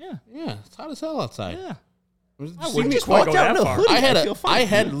now. Yeah, it's hot as hell outside. Yeah. I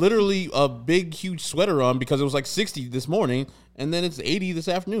had literally a big, huge sweater on because it was like 60 this morning, and then it's 80 this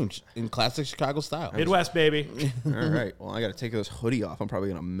afternoon in classic Chicago style. Midwest, baby. All right. Well, I got to take this hoodie off. I'm probably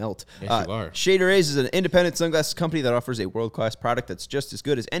going to melt. Yes, you are. Shady Rays is an independent sunglasses company that offers a world-class product that's just as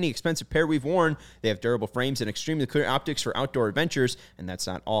good as any expensive pair we've worn. They have durable frames and extremely clear optics for outdoor adventures, and that's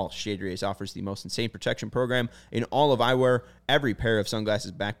not all. Shady Rays offers the most insane protection program in all of eyewear. Every pair of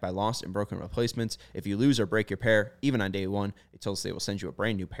sunglasses backed by lost and broken replacements. If you lose or break your pair, even on day one, they told us they will send you a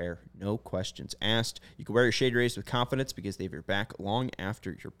brand new pair. No questions asked. You can wear your Shady Rays with confidence because they have your back long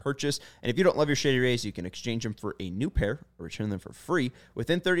after your purchase. And if you don't love your Shady Rays, you can exchange them for a new pair or return them for free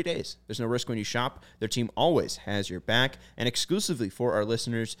within 30 days. There's no risk when you shop. Their team always has your back. And exclusively for our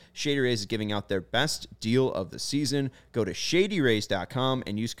listeners, Shady Rays is giving out their best deal of the season. Go to shadyrays.com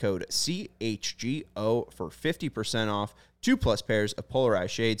and use code CHGO for 50% off 2+ pairs of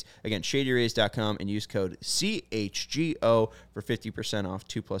polarized shades. Again, shadyrays.com and use code CHGO for 50% off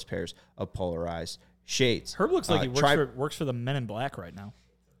 2+ pairs of polarized shades. Herb looks like he works for the Men in Black right now.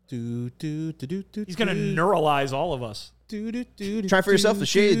 He's He's going to neuralize all of us. Try for yourself the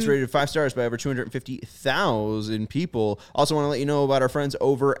shades rated 5 stars by over 250,000 people. Also want to let you know about our friends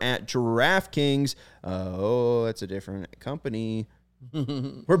over at DraftKings. Oh, that's a different company.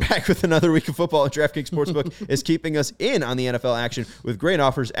 We're back with another week of football. DraftKings Sportsbook is keeping us in on the NFL action with great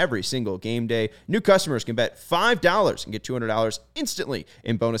offers every single game day. New customers can bet $5 and get $200 instantly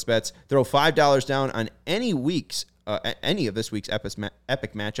in bonus bets. Throw $5 down on any of this week's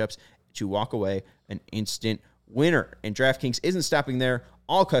epic matchups to walk away an instant winner. And DraftKings isn't stopping there.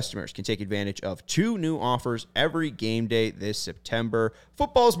 All customers can take advantage of 2 new offers every game day this September.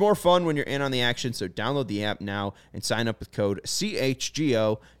 Football is more fun when you're in on the action, so download the app now and sign up with code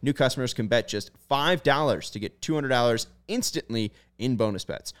CHGO. New customers can bet just $5 to get $200 instantly in bonus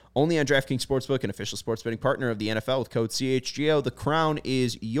bets. Only on DraftKings Sportsbook, an official sports betting partner of the NFL with code CHGO. The crown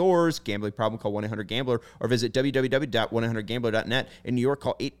is yours. Gambling problem, call 1-800-GAMBLER or visit www.1-800-GAMBLER.net. In New York,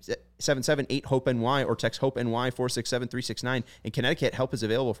 call 877-8-HOPE-NY or text HOPE-NY 467-369. In Connecticut, help is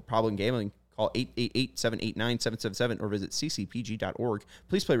available for problem gambling. Call 888-789-777 or visit ccpg.org.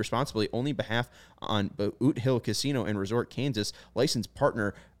 Please play responsibly. Only behalf on Boot Hill Casino and Resort, Kansas. Licensed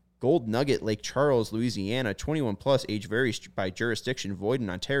partner Gold Nugget, Lake Charles, Louisiana. 21 plus, age varies by jurisdiction, void in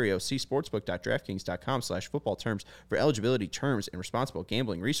Ontario. See sportsbook.draftkings.com/football terms for eligibility, terms, and responsible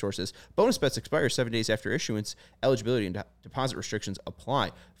gambling resources. Bonus bets expire 7 days after issuance. Eligibility and deposit restrictions apply.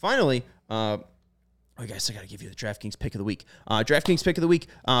 Finally, I guess I got to give you the DraftKings pick of the week. DraftKings pick of the week,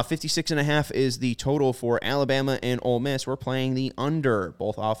 56.5 is the total for Alabama and Ole Miss. We're playing the under.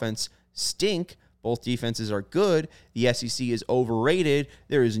 Both offense stink. Both defenses are good. The SEC is overrated.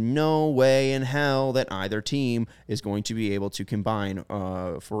 There is no way in hell that either team is going to be able to combine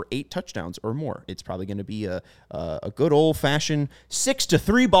for 8 touchdowns or more. It's probably going to be a good old-fashioned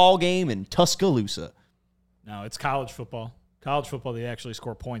 6-3 ball game in Tuscaloosa. No, it's college football. College football, they actually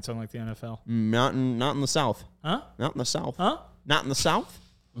score points, unlike the NFL. Not in the South. Huh? Not in the South. Huh? Not in the South?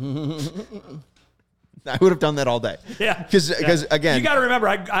 I would have done that all day. Yeah. Because again, you got to remember,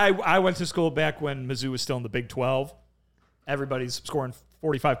 I went to school back when Mizzou was still in the Big 12. Everybody's scoring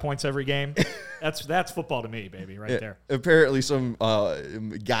 45 points every game. That's football to me, baby, right there. Apparently some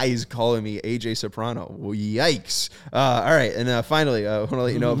guys calling me AJ Soprano. Well, yikes. All right, and finally, I want to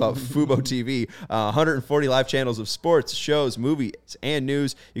let you know about Fubo TV. 140 live channels of sports, shows, movies, and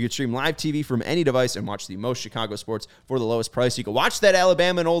news. You can stream live TV from any device and watch the most Chicago sports for the lowest price. You can watch that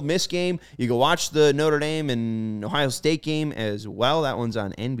Alabama and Ole Miss game. You can watch the Notre Dame and Ohio State game as well. That one's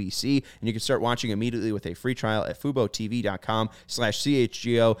on NBC, and you can start watching immediately with a free trial at FuboTV.com/CHGO.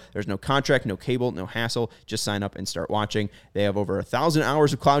 There's no contract, no cable, no hassle. Just sign up and start watching. They have over 1,000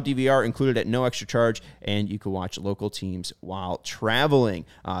 hours of cloud DVR included at no extra charge, and you can watch local teams while traveling.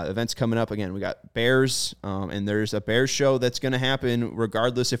 Events coming up. Again, we got Bears, and there's a Bears show that's going to happen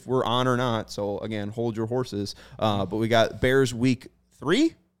regardless if we're on or not. So, again, hold your horses. But we got Bears Week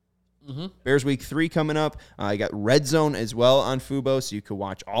 3. Mm-hmm. Bears Week 3 coming up. You got Red Zone as well on Fubo, so you can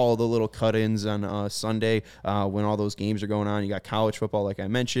watch all the little cut-ins on Sunday when all those games are going on. You got college football, like I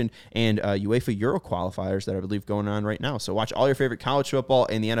mentioned, and UEFA Euro qualifiers that I believe going on right now. So watch all your favorite college football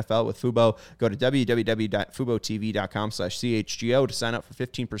and the NFL with Fubo. Go to www.FuboTV.com/CHGO to sign up for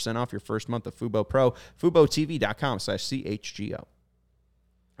 15% off your first month of Fubo Pro. FuboTV.com/CHGO. All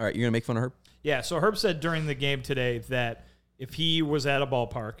right, you're going to make fun of Herb? Yeah, so Herb said during the game today that if he was at a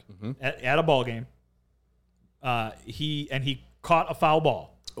ballpark, at a ball game, he caught a foul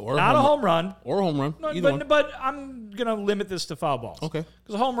ball. Not a home run. Or a home run. No, but I'm going to limit this to foul balls. Okay.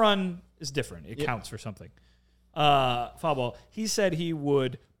 Because a home run is different. It counts for something. Foul ball. He said he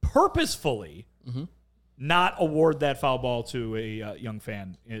would purposefully not award that foul ball to a young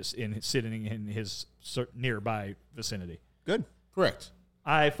fan sitting in his nearby vicinity. Good. Correct.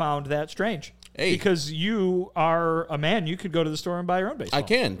 I found that strange. Hey. Because you are a man, you could go to the store and buy your own baseball. I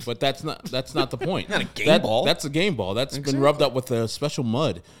can, but that's not the point. Not a game ball. That's a game ball. That's been rubbed up with a special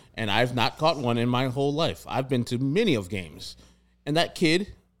mud, and I've not caught one in my whole life. I've been to many of games, and that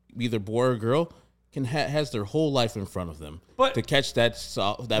kid, either boy or girl, has their whole life in front of them to catch that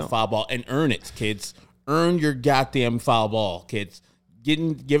foul ball and earn it, kids. Earn your goddamn foul ball, kids.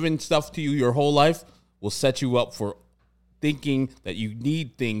 Giving stuff to you your whole life will set you up for thinking that you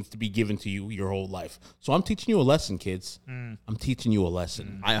need things to be given to you your whole life. So I'm teaching you a lesson, kids. I'm teaching you a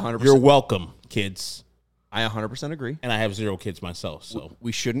lesson. I 100%. You're welcome, kids. I 100% agree. And I have 0 kids myself, so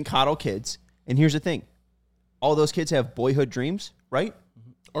We shouldn't coddle kids. And here's the thing. All those kids have boyhood dreams, right?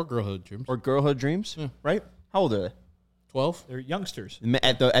 or girlhood dreams. Or girlhood dreams, right? How old are they? 12. They're youngsters.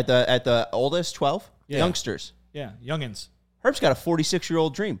 At the oldest, 12? Yeah. Youngsters. Yeah, youngins. Herb's got a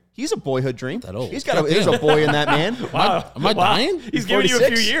 46-year-old dream. He's a boyhood dream. That old. There's a boy in that man. Am I dying? He's giving you a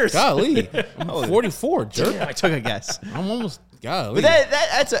few 46. years. Golly. I'm 44, jerk. I took a guess. I'm almost, golly. But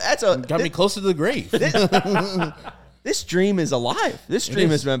that's a Got me close to the grave. this dream is alive. This dream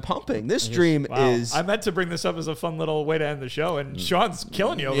has been pumping. This dream Wow. is. I meant to bring this up as a fun little way to end the show, and Sean's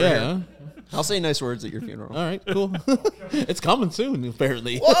killing you over Yeah. here. I'll say nice words at your funeral. All right, cool. It's coming soon,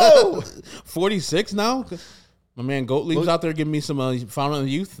 apparently. Whoa! 46 now? My man Goat Leaves out there giving me some fountain of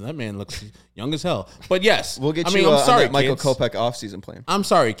youth. That man looks young as hell. But yes, We'll get I you mean, I'm on sorry, that Michael kids. Kopech off-season plan. I'm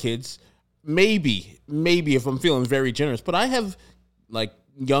sorry, kids. Maybe if I'm feeling very generous, but I have like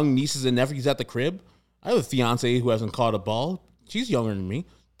young nieces and nephews at the crib. I have a fiance who hasn't caught a ball. She's younger than me,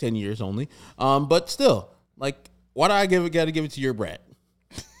 10 years only. But still, like, why do I got to give it to your brat?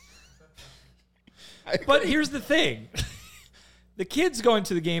 But here's the thing. The kids going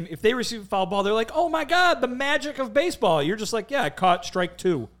to the game, if they receive a foul ball, they're like, oh my God, the magic of baseball. You're just like, yeah, I caught strike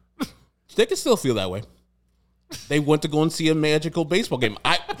 2. They can still feel that way. They went to go and see a magical baseball game.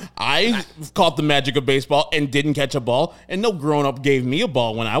 I caught the magic of baseball and didn't catch a ball, and no grown-up gave me a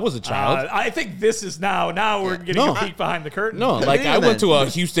ball when I was a child. I think this is now we're getting a peek behind the curtain. No, like I Even went then. to a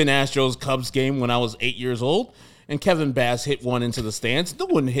Houston Astros Cubs game when I was 8 years old, and Kevin Bass hit one into the stands. No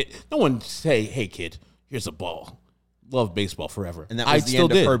one say, hey, kid, here's a ball. Love baseball forever. And that was the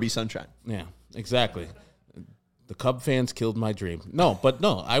end of Herbie Sunshine. Yeah, exactly. The Cub fans killed my dream.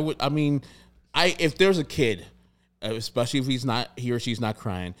 If there's a kid, especially if he or she's not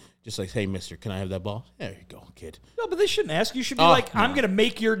crying, just like, hey, mister, can I have that ball? There you go, kid. No, but they shouldn't ask. You should be like, I'm going to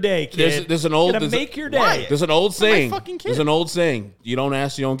make your day, kid. There's an old make your day. Why? There's an old saying. fucking kid. There's an old saying. You don't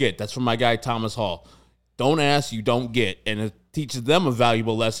ask, you don't get. That's from my guy Thomas Hall. Don't ask, you don't get, and it teaches them a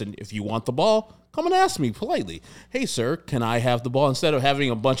valuable lesson. If you want the ball, come and ask me politely. Hey, sir, can I have the ball? Instead of having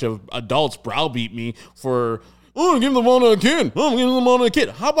a bunch of adults browbeat me for, oh, give the ball to a kid. Oh, give the ball to a kid.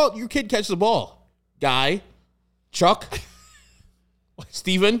 How about your kid catch the ball? Guy, Chuck,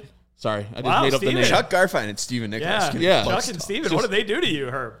 Steven. Sorry, I just Wow, made up Steven. the name. Chuck Garfien and Steven Nicholas. Yeah. Yeah. Chuck and Steven, what did they do to you,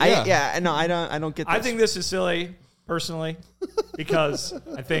 Herb? I don't get this. I think this is silly, personally, because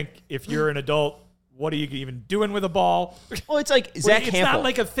I think if you're an adult, what are you even doing with a ball? Well, it's like Zach It's Hampel. not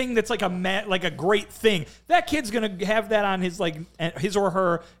like a thing that's like a great thing. That kid's gonna have that on his or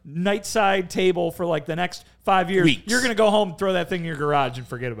her nightside table for like the next 5 years. Weeks. You're gonna go home, and throw that thing in your garage, and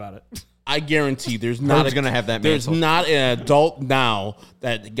forget about it. I guarantee there's not Herb's gonna have that There's mantle. not an adult now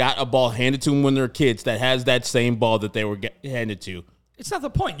that got a ball handed to them when they're kids that has that same ball that they were handed to. It's not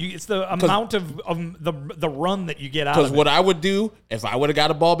the point. It's the amount of the run that you get out of Because it. what I would do if I would have got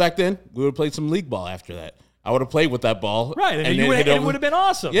a ball back then, we would have played some league ball after that. I would have played with that ball, Right, and then it hit over- would have been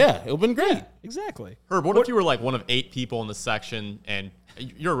awesome. Yeah, it would have been great. Exactly. Herb, what if you were like one of 8 people in the section and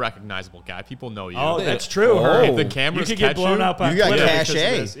you're a recognizable guy? People know you. Oh, that's true. Oh. Herb. If the You cameras could get catch blown you, up on You got Twitter because of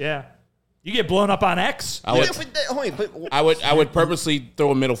cachet. this. Yeah. You get blown up on X. I would, But I would purposely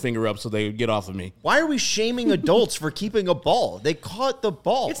throw a middle finger up so they would get off of me. why are we shaming adults for keeping a ball? They caught the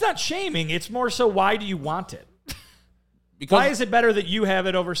ball. It's not shaming. It's more so why do you want it? Because Why is it better that you have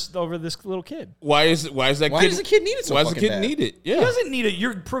it over this little kid? why does that Why kid? does the kid need it so Why does the fucking kid bad? need it? Yeah, He doesn't need it.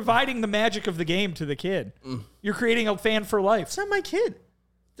 You're providing the magic of the game to the kid. You're creating a fan for life. It's not my kid.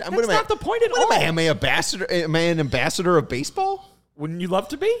 That's not the point at What all. am I an ambassador of baseball? Wouldn't you love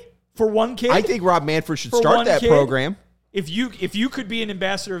to be? For one kid? I think Rob Manfred should For start one that kid? program. If you could be an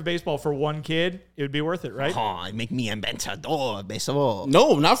ambassador of baseball for one kid, it would be worth it, right? Oh, make me ambassador of baseball.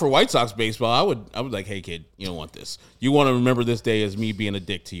 No, not for White Sox baseball. I would like, hey kid, you don't want this. You want to remember this day as me being a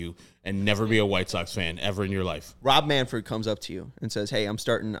dick to you and never be a White Sox fan ever in your life. Rob Manfred comes up to you and says, "Hey, I'm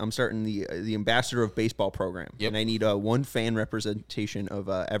starting the ambassador of baseball program, Yep. and I need one fan representation of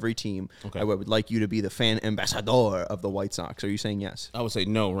every team. Okay. I would like you to be the fan ambassador of the White Sox." Are you saying yes? I would say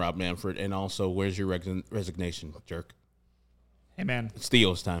no, Rob Manfred, and also, where's your resignation, jerk? Hey, man, It's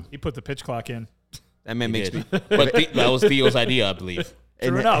Theo's time. he put the pitch clock in. That man makes me. But that was Theo's idea, I believe.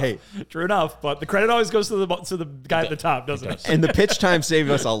 True enough. But the credit always goes to the guy at the top, doesn't it? And the pitch time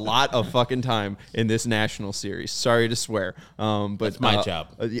saved us a lot of fucking time in this national series. Sorry to swear, but That's my job.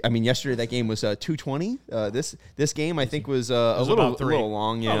 I mean, yesterday that game was 220. This game I think was a little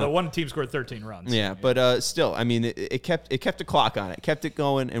long. Yeah, Oh, the one team scored 13 runs. yeah, but still, I mean, it kept a clock on it, kept it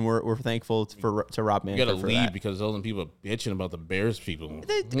going, and we're thankful to Rob You Manfred got to for leave that. because all the people are bitching about the Bears people.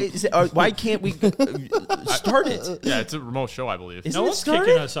 Why can't we start it? Yeah, it's a remote show, I believe. Isn't No it one's started?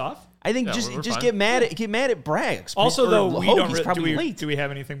 kicking us off. I think Yeah, just we're fine. get mad at Braggs. Also, though, we don't. He's probably late. Do we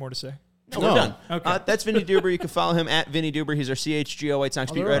have anything more to say? No, we're done. Okay. That's Vinny Duber. You can follow him at Vinny Duber. He's our CHGO White Sox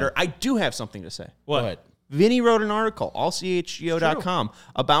beat they're writer. on. I do have something to say. What? Go ahead. Vinny wrote an article, allchgo.com,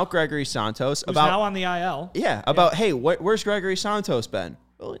 about Gregory Santos. Who's now on the IL? About, hey, where's Gregory Santos been?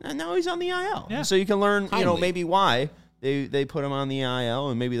 Well, now he's on the IL. Yeah. So you can learn, Timely. maybe why they put him on the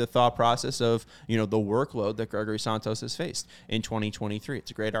IL and maybe the thought process of, the workload that Gregory Santos has faced in 2023. It's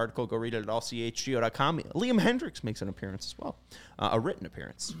a great article. Go read it at allchgo.com. Liam Hendricks makes an appearance as well, a written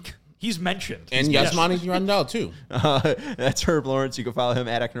appearance. He's mentioned. And Yasmani Grandal, too. That's Herb Lawrence. You can follow him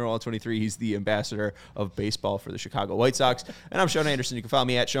at Ecknerall23. He's the ambassador of baseball for the Chicago White Sox. And I'm Sean Anderson. You can follow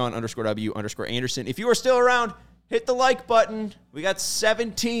me at Sean_W_Anderson. If you are still around, hit the like button. We got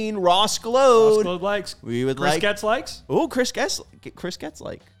 17. Ross Glode. Glode likes. We would Chris like. Getz likes. Oh, Chris gets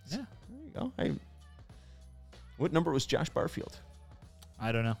like. Yeah. There you go. Hey. What number was Josh Barfield?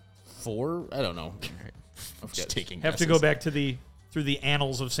 I don't know. 4? I don't know. I'm just taking Have to go back to through the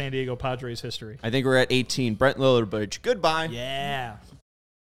annals of San Diego Padres history. I think we're at 18. Brent Lillard. Goodbye. Yeah.